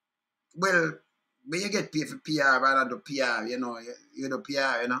 Well, when you get paid for PR rather than PR, you know, you do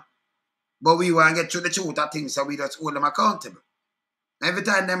PR, you know. But we want to get to the truth of things, so we just hold them accountable. Every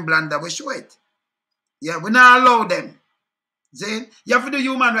time them blunder, we show it. Yeah, we not allow them. See? You have to do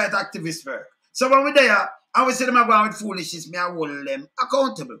human rights activist work. So when we're there, I will say them are going with foolishness, me I hold them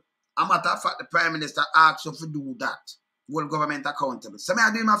accountable. A matter of fact, the Prime Minister asked you to do that. Hold government accountable. So me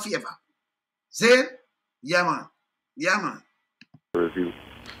I do him a favor. See? Yeah, man. Yeah, man. Review.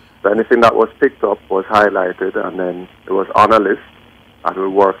 So anything that was picked up was highlighted, and then it was on a list, and we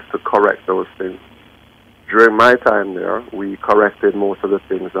worked to correct those things. During my time there, we corrected most of the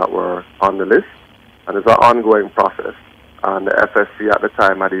things that were on the list, and it's an ongoing process. And the FSC at the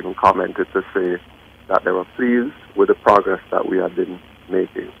time had even commented to say that they were pleased with the progress that we had been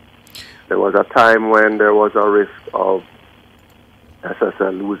making. There was a time when there was a risk of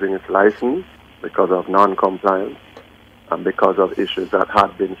SSL losing its license because of non-compliance and because of issues that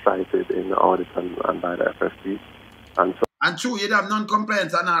had been cited in the audit and by the FSC. And true, you have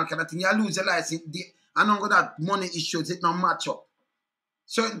non-compliance and all kind of thing. You lose your license. I don't got that money issues, it don't match up.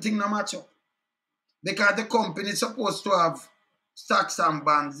 Certain things don't match up. Because the company is supposed to have stocks and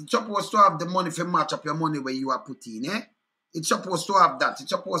bonds. It's supposed to have the money to match up your money where you are putting, eh? It's supposed to have that. It's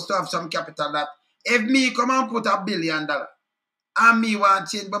supposed to have some capital that If me come and put $1 billion, and me want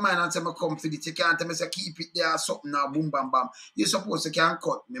to change my mind and say I come for it, you can't tell me say keep it there or something now, boom, bam, bam. You supposed to can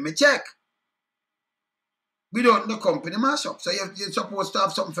cut me check. Without the company mash up. So you're supposed to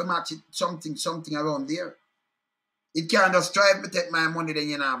have something for match it, something around there. It can't just drive me take my money, then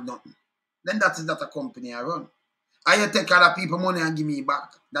you don't have nothing. Then that is not a company I run. I you take other people money and give me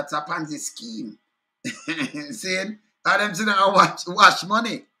back. That's a Ponzi scheme. See? And them sitting and wash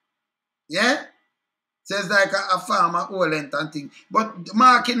money. Yeah? So it's like a farmer all length and thing. But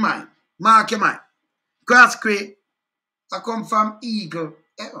mark in mind. Grass Creek, I come from Eagle.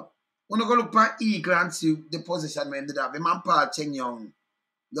 When you go look for Eagle and see the position when they have him and Paul Cheng Young,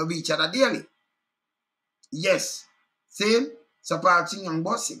 they reach each other daily. Yes. See? So Paul Cheng Young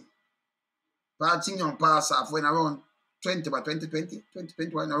bossing. Paul Cheng Young pass off when around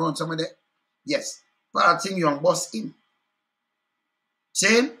 2021, around somewhere there. Yes. Paul Cheng Young boss him.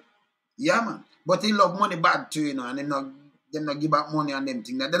 See? Yeah, man. But he love money bad too, you know, and them not give back money and them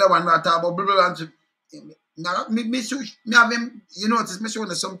things. The other one that talk about blah, blah, blah. Now, me have him, you notice, me showing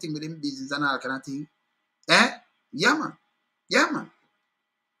something with him business and all kind of thing. Yeah, man. Yeah, man.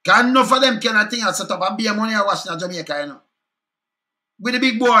 Because enough of them kind of thing I set up a beer money I wash in Jamaica, you know. With the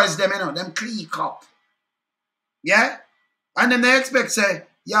big boys, them, you know, them clique up. Yeah? And then they expect, say,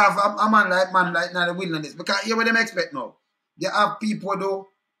 you have a man like now the wilderness. Because hear what them expect now. They have people, though,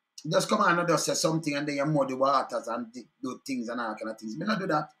 just come on and just say something and then you muddy waters and do things and all kind of things. Me not do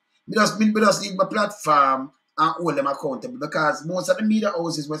that. Me just need my platform and hold them accountable because most of the media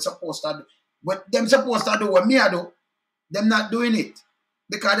houses were supposed to do what them supposed to do what me I do. Them not doing it.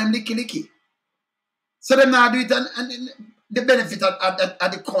 Because them licky. So them not do it and the benefit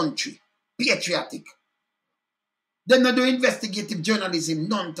of the country. Patriotic. Them not do investigative journalism,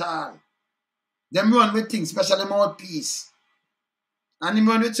 none at all. Them run with things, especially mouthpiece. And him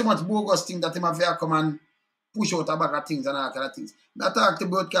run with so much bogus thing that him have to come and push out a bag of things and all kind of things. I talk to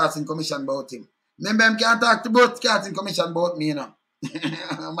Broadcasting Commission about him. Remember, him can't talk to Broadcasting Commission about me, you know.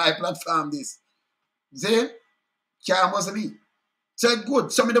 My platform, this. See? Can't must be. So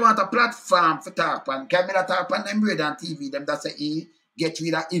good. Some of them want a platform for talk and can me talk on them radio and TV. Them that say, hey, get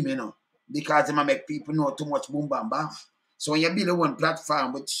rid of him, you know. Because him make people know too much boom bam bam. So when you build one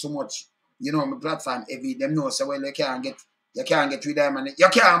platform with so much, you know, my platform heavy, them know so well you can't get rid of him and you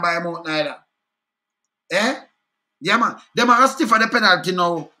can't buy him out neither. Yeah, man. Them are stiff for the penalty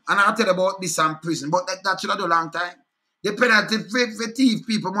now. And I'll tell you about this and prison. But that should have done a long time. The penalty for thief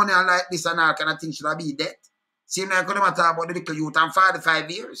people money and like this and all kind of thing should have been dead. Same like when I'm talking about the little youth and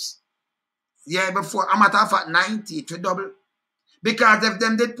 45 years. Yeah, before I'm at half at 90, it will double. Because if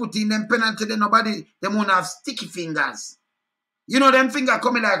them did put in them penalty, then nobody, them won't have sticky fingers. You know them finger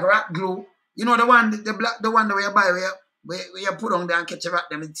coming like rat glue. You know the one where you buy where you put on there and catch a rat,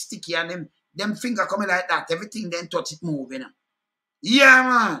 them it's sticky and them finger coming like that. Everything then touch it move, you know. Yeah,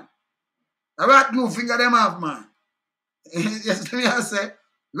 man. A rat glue finger them have, man. Yes, me I say.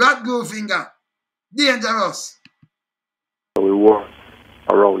 Rat glue finger. Dangerous. We worked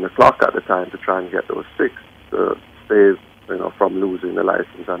around the clock at the time to try and get those fixed to save, you know, from losing the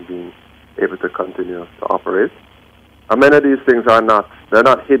license and being able to continue to operate. And many of these things they're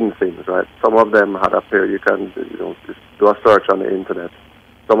not hidden things, right? Some of them had appeared, you can, you know, just do a search on the internet.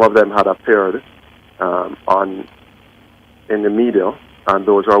 Some of them had appeared in the media, and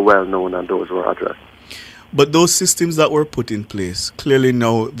those are well known and those were addressed. But those systems that were put in place, clearly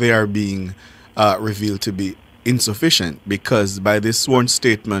now they are being revealed to be insufficient because by this sworn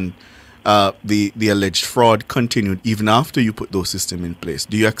statement, the alleged fraud continued even after you put those systems in place.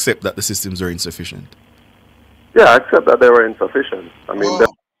 Do you accept that the systems are insufficient? Yeah, I accept that they were insufficient. I mean,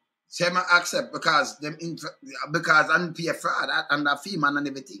 same I accept because I'm pay fraud and the fee man and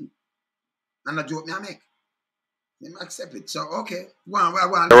everything. And the joke me I make. Them accept it. So okay. One.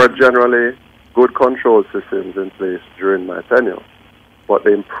 There were generally good control systems in place during my tenure. But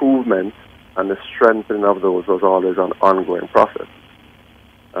the improvement and the strengthening of those was always an ongoing process.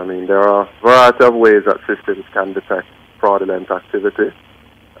 I mean, there are a variety of ways that systems can detect fraudulent activity.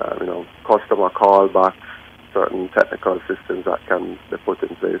 You know, customer callbacks, certain technical systems that can be put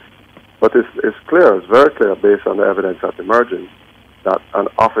in place. But it's very clear based on the evidence that's emerging that an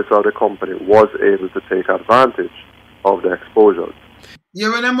officer of the company was able to take advantage of the exposures. Yeah,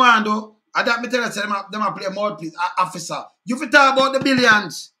 when them want to, I don't tell you, them play mouthpiece, officer. You fi talk about the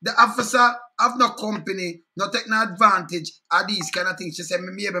billions. The officer have no company, no taking advantage of these kind of things. She said,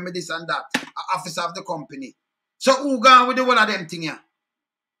 me this and that. Officer of the company. So who gone with the whole of them thing here?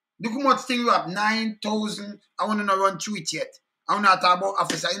 Look how much thing you have, 9,000. I want to not run through it yet. I want to talk about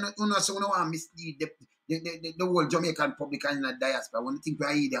officer. You know, so we don't want to mislead the whole Jamaican public and the diaspora. I want to think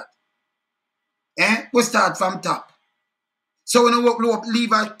we hear We start from top. So when you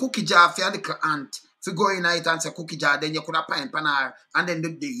leave a cookie jar for your little aunt, if you go in it and say cookie jar, then you could have pint pan her, and then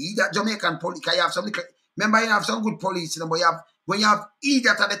the that Jamaican police, because you have some little, remember you have some good police, you know, but you have, when you have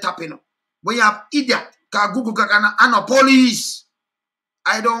idiot at the top, you know, when you have idiot, because Google and a police,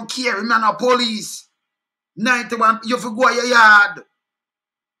 I don't care, I'm not a police, 91, you have to go to your yard.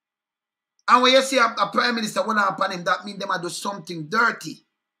 And when you see a prime minister one upon him, that means they might do something dirty.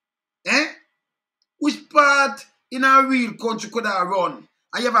 Which part in a real country could have run?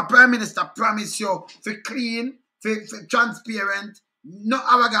 And you have a prime minister promise you for clean, for transparent, no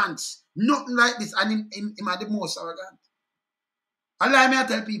arrogance, nothing like this. And him are the most arrogant. Allow me to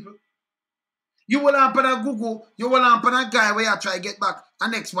tell people. You will have a Google, you will have a guy where you try to get back,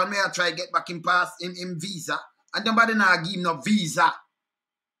 and next one where you try to get back in pass in visa, and nobody now give him no visa.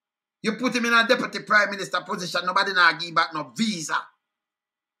 You put him in a deputy prime minister position, nobody now give back no visa.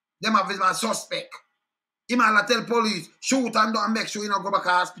 Them have him a suspect. He might tell police, shoot and don't make sure you don't go back to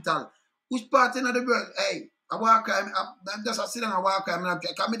hospital. Which part in the world? Hey, I walk I'm just a sit down and walk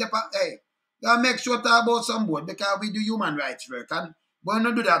hey, you make sure to talk about some board because we do human rights work. And we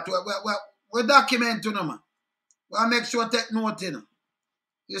don't do that. We document to them, man. We make sure to take note, you know.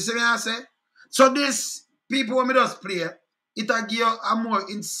 You see what I say? So this people when we just play, it will give you a more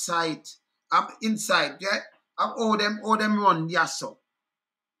insight, yeah, of how them run, yes, so.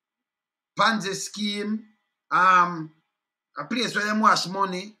 Panzi scheme, a place where them wash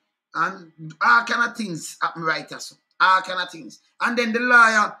money, and all kind of things happen right, so. All kind of things. And then the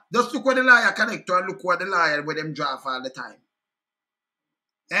lawyer, just look what the lawyer connect to and look what the lawyer where them draft all the time.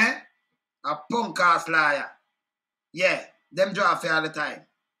 A punk ass lawyer. Yeah, them draft all the time.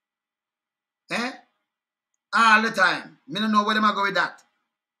 All the time. Me don't know where them are go with that.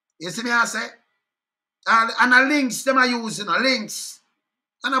 You see me I say? And the links them are using, links.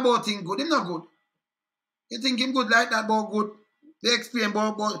 And about him good, him not good. You think him good like that, but good. They explain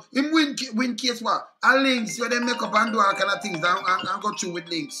about him win case what? And links where they make up and do all kind of things and go through with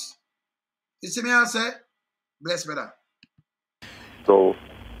links. You see me I say? Bless brother. So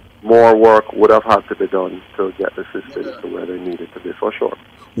more work would have had to be done to get the system to where they needed to be, for sure.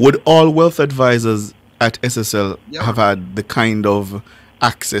 Would all wealth advisors at SSL have had the kind of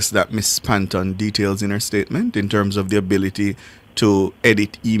access that Ms. Spanton details in her statement in terms of the ability to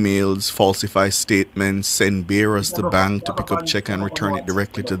edit emails, falsify statements, send bearers to bank to pick up check and return it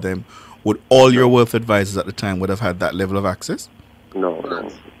directly to them? Would all your wealth advisors at the time would have had that level of access? No,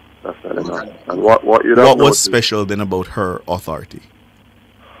 that's not enough. And what was special then about her authority?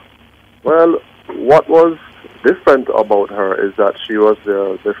 Well, what was different about her is that she was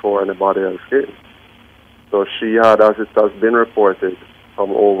there before anybody else came. So she had, as it has been reported,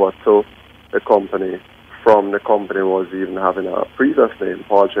 come over to the company. From the company was even having a previous name,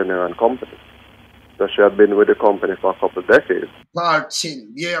 Paul Jenner and Company. So she had been with the company for a couple of decades. Paul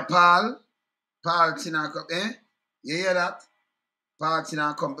Chin, yeah, Paul Chin and Company, You hear that? Paul Chin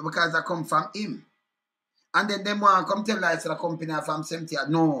and Company, because I come from him. And then them want to come tell us the company from 70.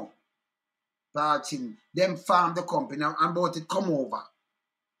 No. Paul Chin, them farm the company and bought it come over.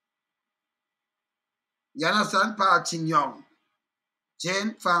 You understand? Paul Chin Young.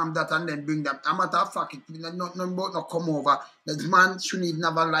 Jane farm that and then bring them. A matter of fact, it not come over. The man shouldn't even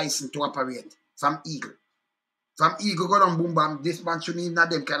have a license to operate from Eagle. From Eagle go down boom bam. This man shouldn't even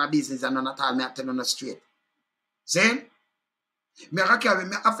have them kind of business and none at all. Me have to tell on the straight. See? Me have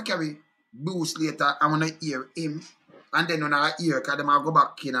to carry Bruce later. I want to hear him. And then when I hear, because I go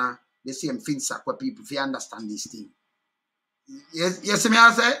back in the same fin sack where people if you understand this thing. You see me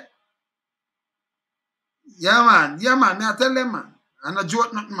I say? Yeah man. Me I tell them man. And a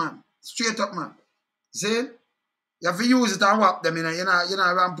joke nothing, man. Straight up, man. See? You have to use it and whap them, you know. You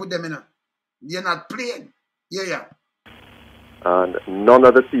know, put them in. You're not playing. Yeah. And none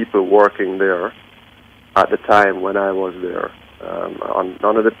of the people working there at the time when I was there,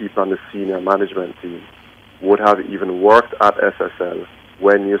 none of the people on the senior management team would have even worked at SSL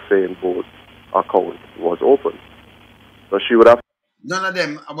when Usain Bolt account was open. So she would have. None of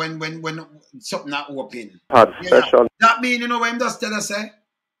them, when something not open. Had special. That mean, you know what I'm just telling you, say?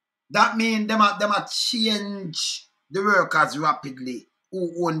 That mean them a change the workers rapidly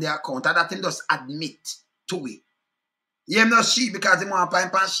who own the account. And that them just admit to it. Yeah, I'm not she because they want to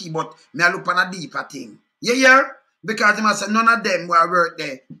find she, but me I look on a deeper thing. Yeah? Because they must say none of them will work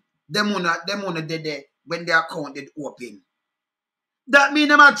there. Them only did there when the account did open. That means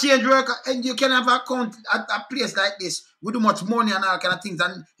them a change work and you can have an account at a place like this with too much money and all kind of things.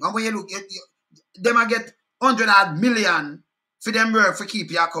 And when you look, them a get 100 million for them work for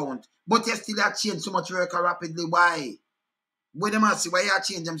keep your account. But you still have change so much work rapidly. Why? Where them a see why you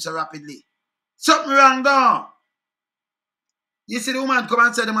change them so rapidly? Something wrong down. You see the woman come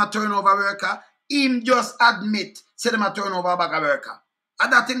and say them a turnover worker. Him just admit, say them a turnover bag of worker.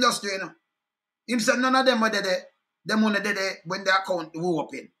 And that thing just do, you know. Him said none of them were there. Them only there when the account will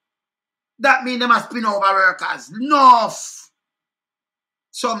open. That means them a spin over workers. Enough.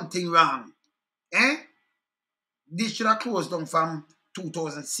 Something wrong. Eh? This should have closed down from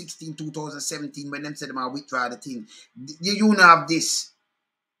 2016, 2017 when them said them a withdraw the thing. You know have this.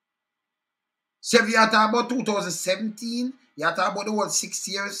 So if you are talking about 2017, you are talking about the whole 6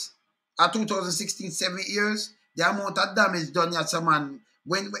 years, or 2016, 7 years, the amount of damage done at some man.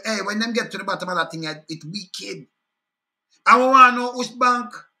 When them get to the bottom of that thing, it's wicked. I want to know which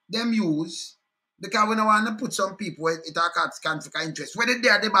bank them use, because we don't want to put some people it conflict of interest. Where did they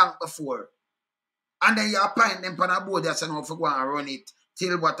at the bank before? And then you appoint them on a board that's enough to go and run it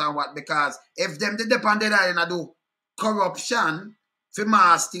till what and what, because if them they depend on that do corruption for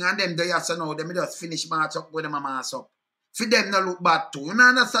masking and them they have to know them just finish march up with them a mass up. For them not look bad too. You know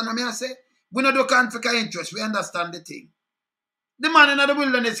understand what I say? We don't do conflict of interest, we understand the thing. The man in the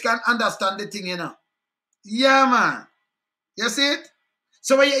wilderness can understand the thing, you know. Yeah, man. You see it?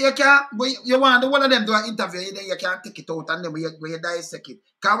 So when you can't, you want the one of them do an interview, then you can't take it out and then when you dissect it.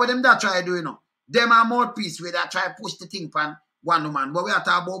 Because what them that try to do, you know, them are mouthpiece where they try to push the thing from one woman. But we are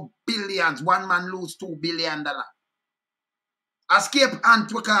talking about billions. One man lose $2 billion. Escape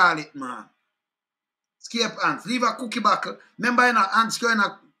ant, we call it, man. Escape ants. Leave a cookie buckle. Remember, you know, ants go in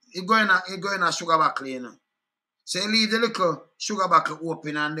a sugar buckle, you know. So you leave the little sugar buckle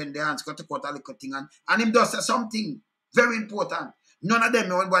open and then the ants got to cut a little thing. And him does something very important. None of them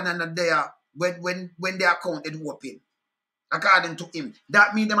know one another there when their account is open. According to him.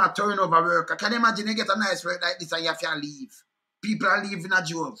 That means them a turnover worker. Can you imagine you get a nice work like this and you have to leave? People are leaving a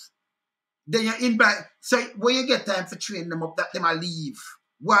job. Then you're in by. So when you get time for train them up, that them a leave.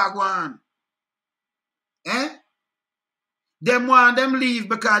 Wagwan. Eh? Them want them leave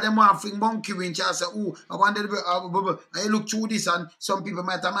because them want to monkey winch and say, oh, I want to I look through this and some people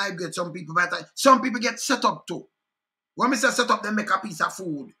might have migrate, some people get set up too. When me say set up, they make a piece of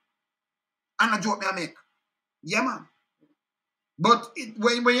food. And a joke me I make. Yeah, man. But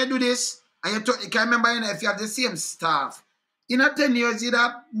when you do this, and you can remember, you know, if you have the same staff, in a 10 years, you'd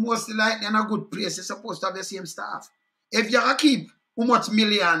have most likely in a good place, you're supposed to have the same staff. If you keep how much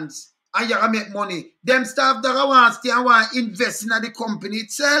millions and you make money, them staff that want to stay and want to invest in the company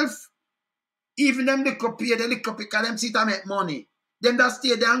itself, even them they pay the little because them sit and make money. Them that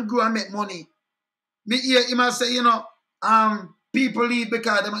stay there and grow and make money. Me hear him say, you know, people leave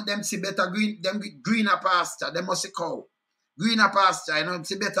because them see better greener pasture. Them must see cow. Greener pasture, you know,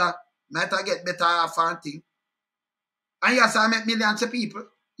 see better, might get better farming. And yes, I make millions of people.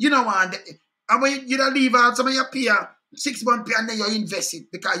 You know what? And when you don't leave out some of your pay, 6 months pay, and then you invest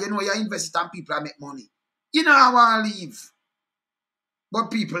it because you know you invest it and people make money. You know I want to leave.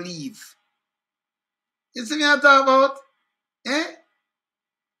 But people leave. You see me I talk about? Eh?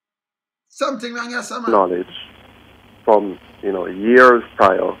 Something wrong here, some knowledge from, you know, years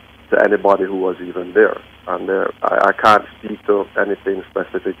prior to anybody who was even there. And I can't speak to anything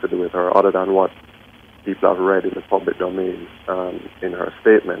specific to do with her other than what people have read in the public domain in her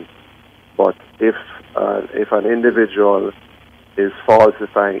statement. But if an individual is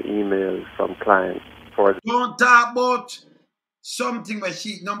falsifying emails from clients, for don't talk about something where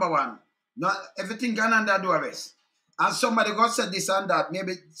she, number one, not everything can under do arrest. And somebody got said this and that,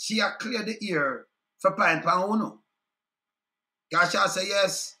 maybe she had cleared the ear for paying for Uno. Because she say,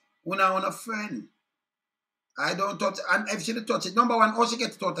 yes, Una a friend. I don't touch it. And if she didn't touch it, number one, how she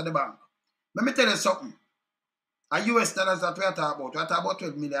get it out of the bank? Let me tell you something. A US dollars that we are talking about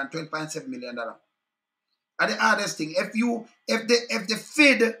 $12.7 million. And the hardest thing, if the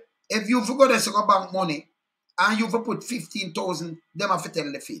Fed, if you forgot to go bank money and you put 15,000, them have to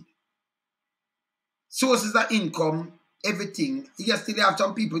tell the Fed. Sources of income, everything. You still have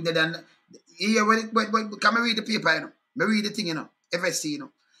some people that then here when can I read the paper, you know? I read the thing, you know, FSC, you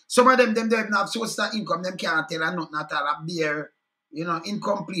know. Some of them don't have sources of income, them can't tell and nothing at all. A beer, you know,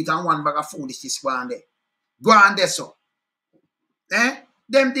 incomplete and one bag of foolishness go on there. Go on there, so. Eh?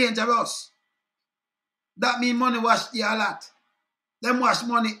 Them dangerous. That mean money wash there a lot. Them wash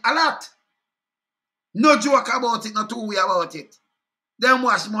money a lot. No joke about it, no two way about it. Them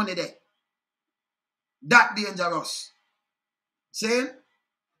wash money there. That dangerous. See?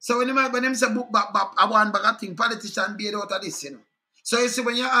 So when them say book back, I want back a thing, politician be out of this, you know. So you see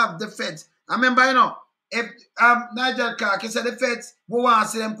when you have the feds, I remember, you know, if Nigel Clark, he said the feds, we want to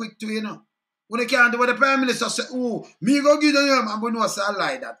see them quick too, you know. When they can't do what the Prime Minister say, oh, me go give them, and we know say I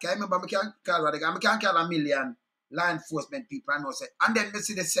like that. Can I remember, I can't call a million law enforcement people, I know say, and then we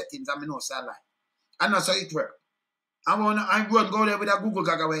see the settings, and we know say I like. And that's how it works. I won't go there with a Google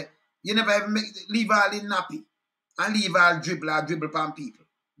gag away. You never ever leave all in nappy and leave all dribble upon people.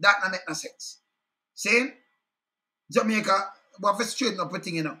 That not make no sense. See? Jamaica, what for straighten up a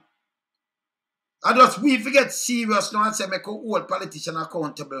thing, you know. I just we forget serious now and say make all politicians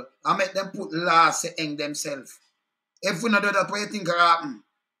accountable and make them put laws to hang themselves. If we not do that, what you think will happen?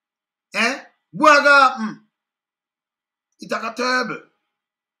 What will happen? It's a terrible.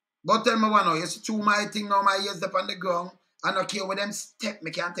 But tell me one now, you see through my thing now, my ears up on the ground, and I care with them step, me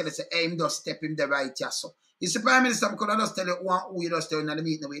can't tell you, say, hey, him just step him the right, yeah, so. You see, Prime Minister, I could have just tell you who you just tell in the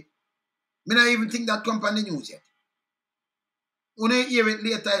meeting with. Me not even think that come on the news yet. You don't hear it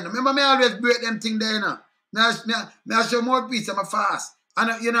later, you know. Remember, me always break them thing there, you know. Me I show more piece, I'm fast.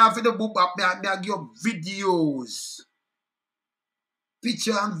 And you know, after the book up, me I give you videos.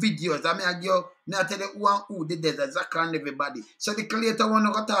 Picture and videos. I tell you who did this, exactly and everybody. So the creator want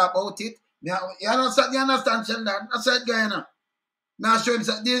to talk about it. You understand, Sheldon? That's what going on. Now I show him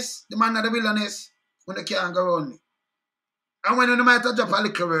that this, the man of the wilderness, when they can't go around me. And when you might drop a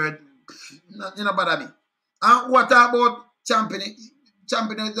little word, you know bother me. And what about champion?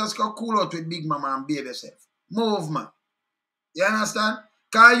 Champion just go cool out with Big Mama and behave yourself. Move, man. You understand?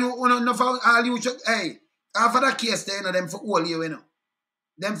 Because you know for all you should, hey, after that case there, you know, them for all you know.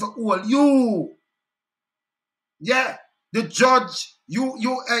 Them for all you. Yeah. The judge,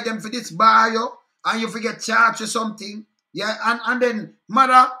 you heard them for this bio and you forget charged or something. Yeah. And then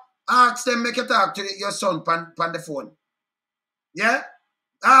mother ask them make you talk to your son pan the phone. Yeah.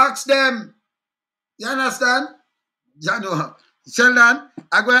 Ask them. You understand? You know. Sheldon,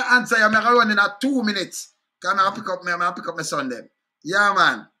 I'm going to answer you. I'm going to run in 2 minutes. Because I'm going to pick up my son then. Yeah,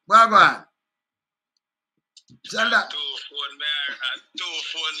 man. Go on. Sheldon. Two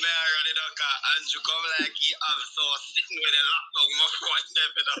phone me already done cause Andrew come like he have so sitting with a laptop my phone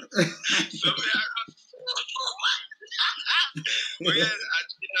step it up. So me but yes, I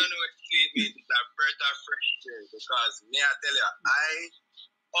don't know what sweet me it's a breath of fresh air because me I tell you, I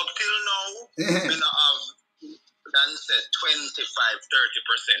up till now me not have than said 25-30%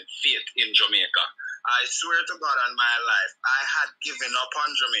 faith in Jamaica. I swear to God on my life, I had given up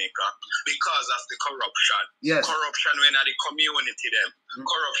on Jamaica because of the corruption. Yes. Corruption when at the community them,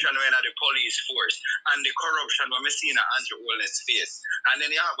 corruption when at the police force, and the corruption when we see in Andrew Holness face. And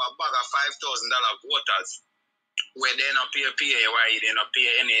then you have a bag of $5,000 voters where they not pay PAYE, they not pay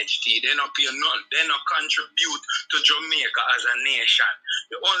NHT, they not pay none, they not contribute to Jamaica as a nation.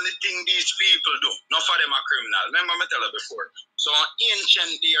 The only thing these people do, not for them a criminal. Remember me tell you before. So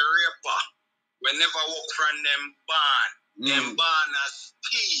ancient day rapper, we never walk from them ban. Them ban as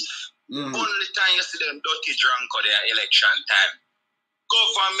thief. Only time you see them dirty drunk or their election time.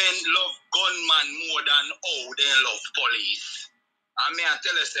 Government love gunman more than they love police. And me I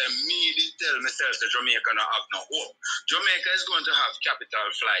tell you, say, me did tell myself that Jamaica not have no hope. Jamaica is going to have capital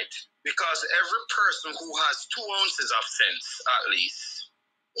flight because every person who has 2 ounces of sense, at least,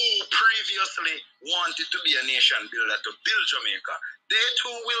 who previously wanted to be a nation builder to build Jamaica, they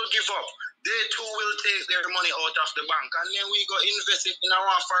too will give up. They too will take their money out of the bank and then we go invest it in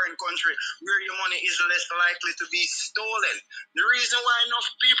our foreign country where your money is less likely to be stolen. The reason why enough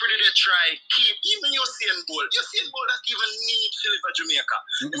people did they try keep, even Usain Bolt that even need to live in Jamaica.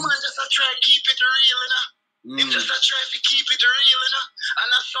 The man just try keep it real, you know. Him just try to keep it real, you know. And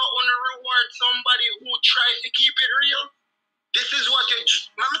I saw on the reward somebody who tried to keep it real. This is what let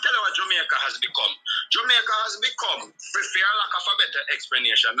me tell you what Jamaica has become. Jamaica has become, for fear lack of a better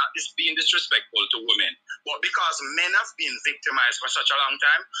explanation, not this being disrespectful to women, but because men have been victimized for such a long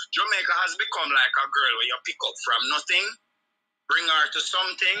time, Jamaica has become like a girl where you pick up from nothing, bring her to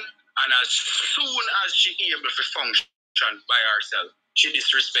something, and as soon as she able to function by herself, she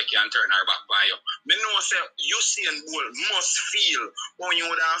disrespect you and turn her back by you. Me know say Usain Bolt must feel how you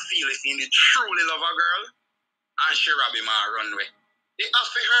would feel if you truly love a girl and she rob him a runway. They have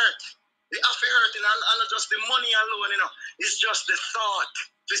to hurt. They have to hurt, and not just the money alone, you know. It's just the thought.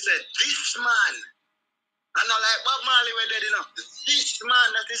 They said, this man, and not like Bob Marley were dead, you know. This man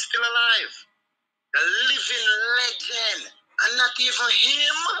that is still alive, the living legend, and not even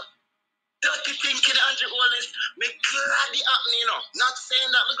him. Dirty thinking Andrew Holness, me glad it happened, you know. Not saying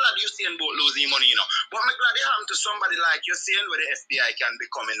that me glad Usain Bolt losing money, you know. But me glad it happened to somebody like Usain where the FBI can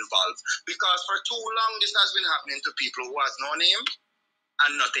become involved. Because for too long this has been happening to people who has no name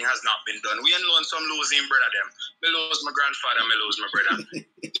and nothing has not been done. We ain't known some losing brother them. Me lose my grandfather, me lose my brother.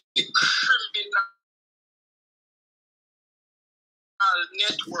 The criminal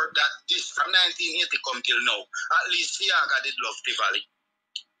network that this from 1980 come till now. At least Siaga did love Tivoli.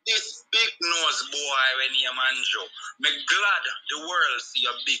 this big nose boy when you man Joe. Me glad the world see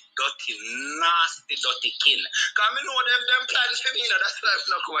your big dirty, nasty, dirty kin. Cause me know them plans for me, that's why I'm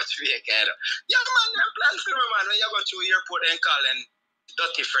not much fake. Yeah man, them plans for me man, when you go to airport and call and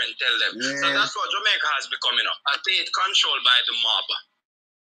dirty friend tell them. So that's what Jamaica has become, a state controlled by the mob.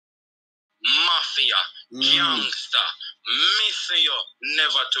 Mafia, gangster, missing you,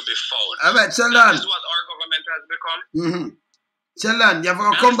 never to be found. Alright, so that is what our government has become. Chelan, you have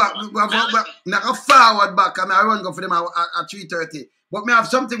to come back. Now go forward back. I run go for them at 3:30. But me have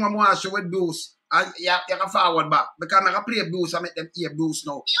something I want to show with Bruce. And you can forward back. Because I play Bruce, I make them hear Bruce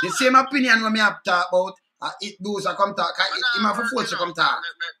now. The same opinion when me have talk about it Bruce I come talk. Him have to force to come talk.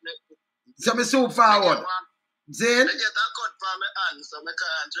 So me so forward. Then I get a cut from my hand, so I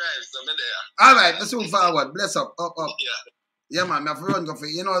can't drive, so me there. Alright, me so forward. Bless up. Yeah. Yeah, man, I have to run go for,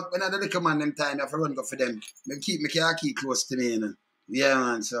 when I do the command them time, I have to run go for them. Me can't keep close to me, Yeah,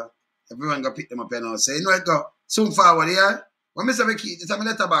 man, so everyone go pick them up, So, it go soon forward, yeah? When I say the key, it's a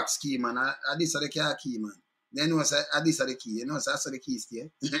letterbox key, man. This is the car key, man. Then you say, this is the key, so that's the keys, yeah?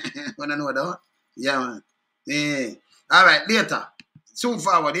 Wanna know that? Yeah, man. Yeah. All right, later. Soon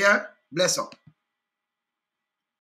forward, yeah? Bless up.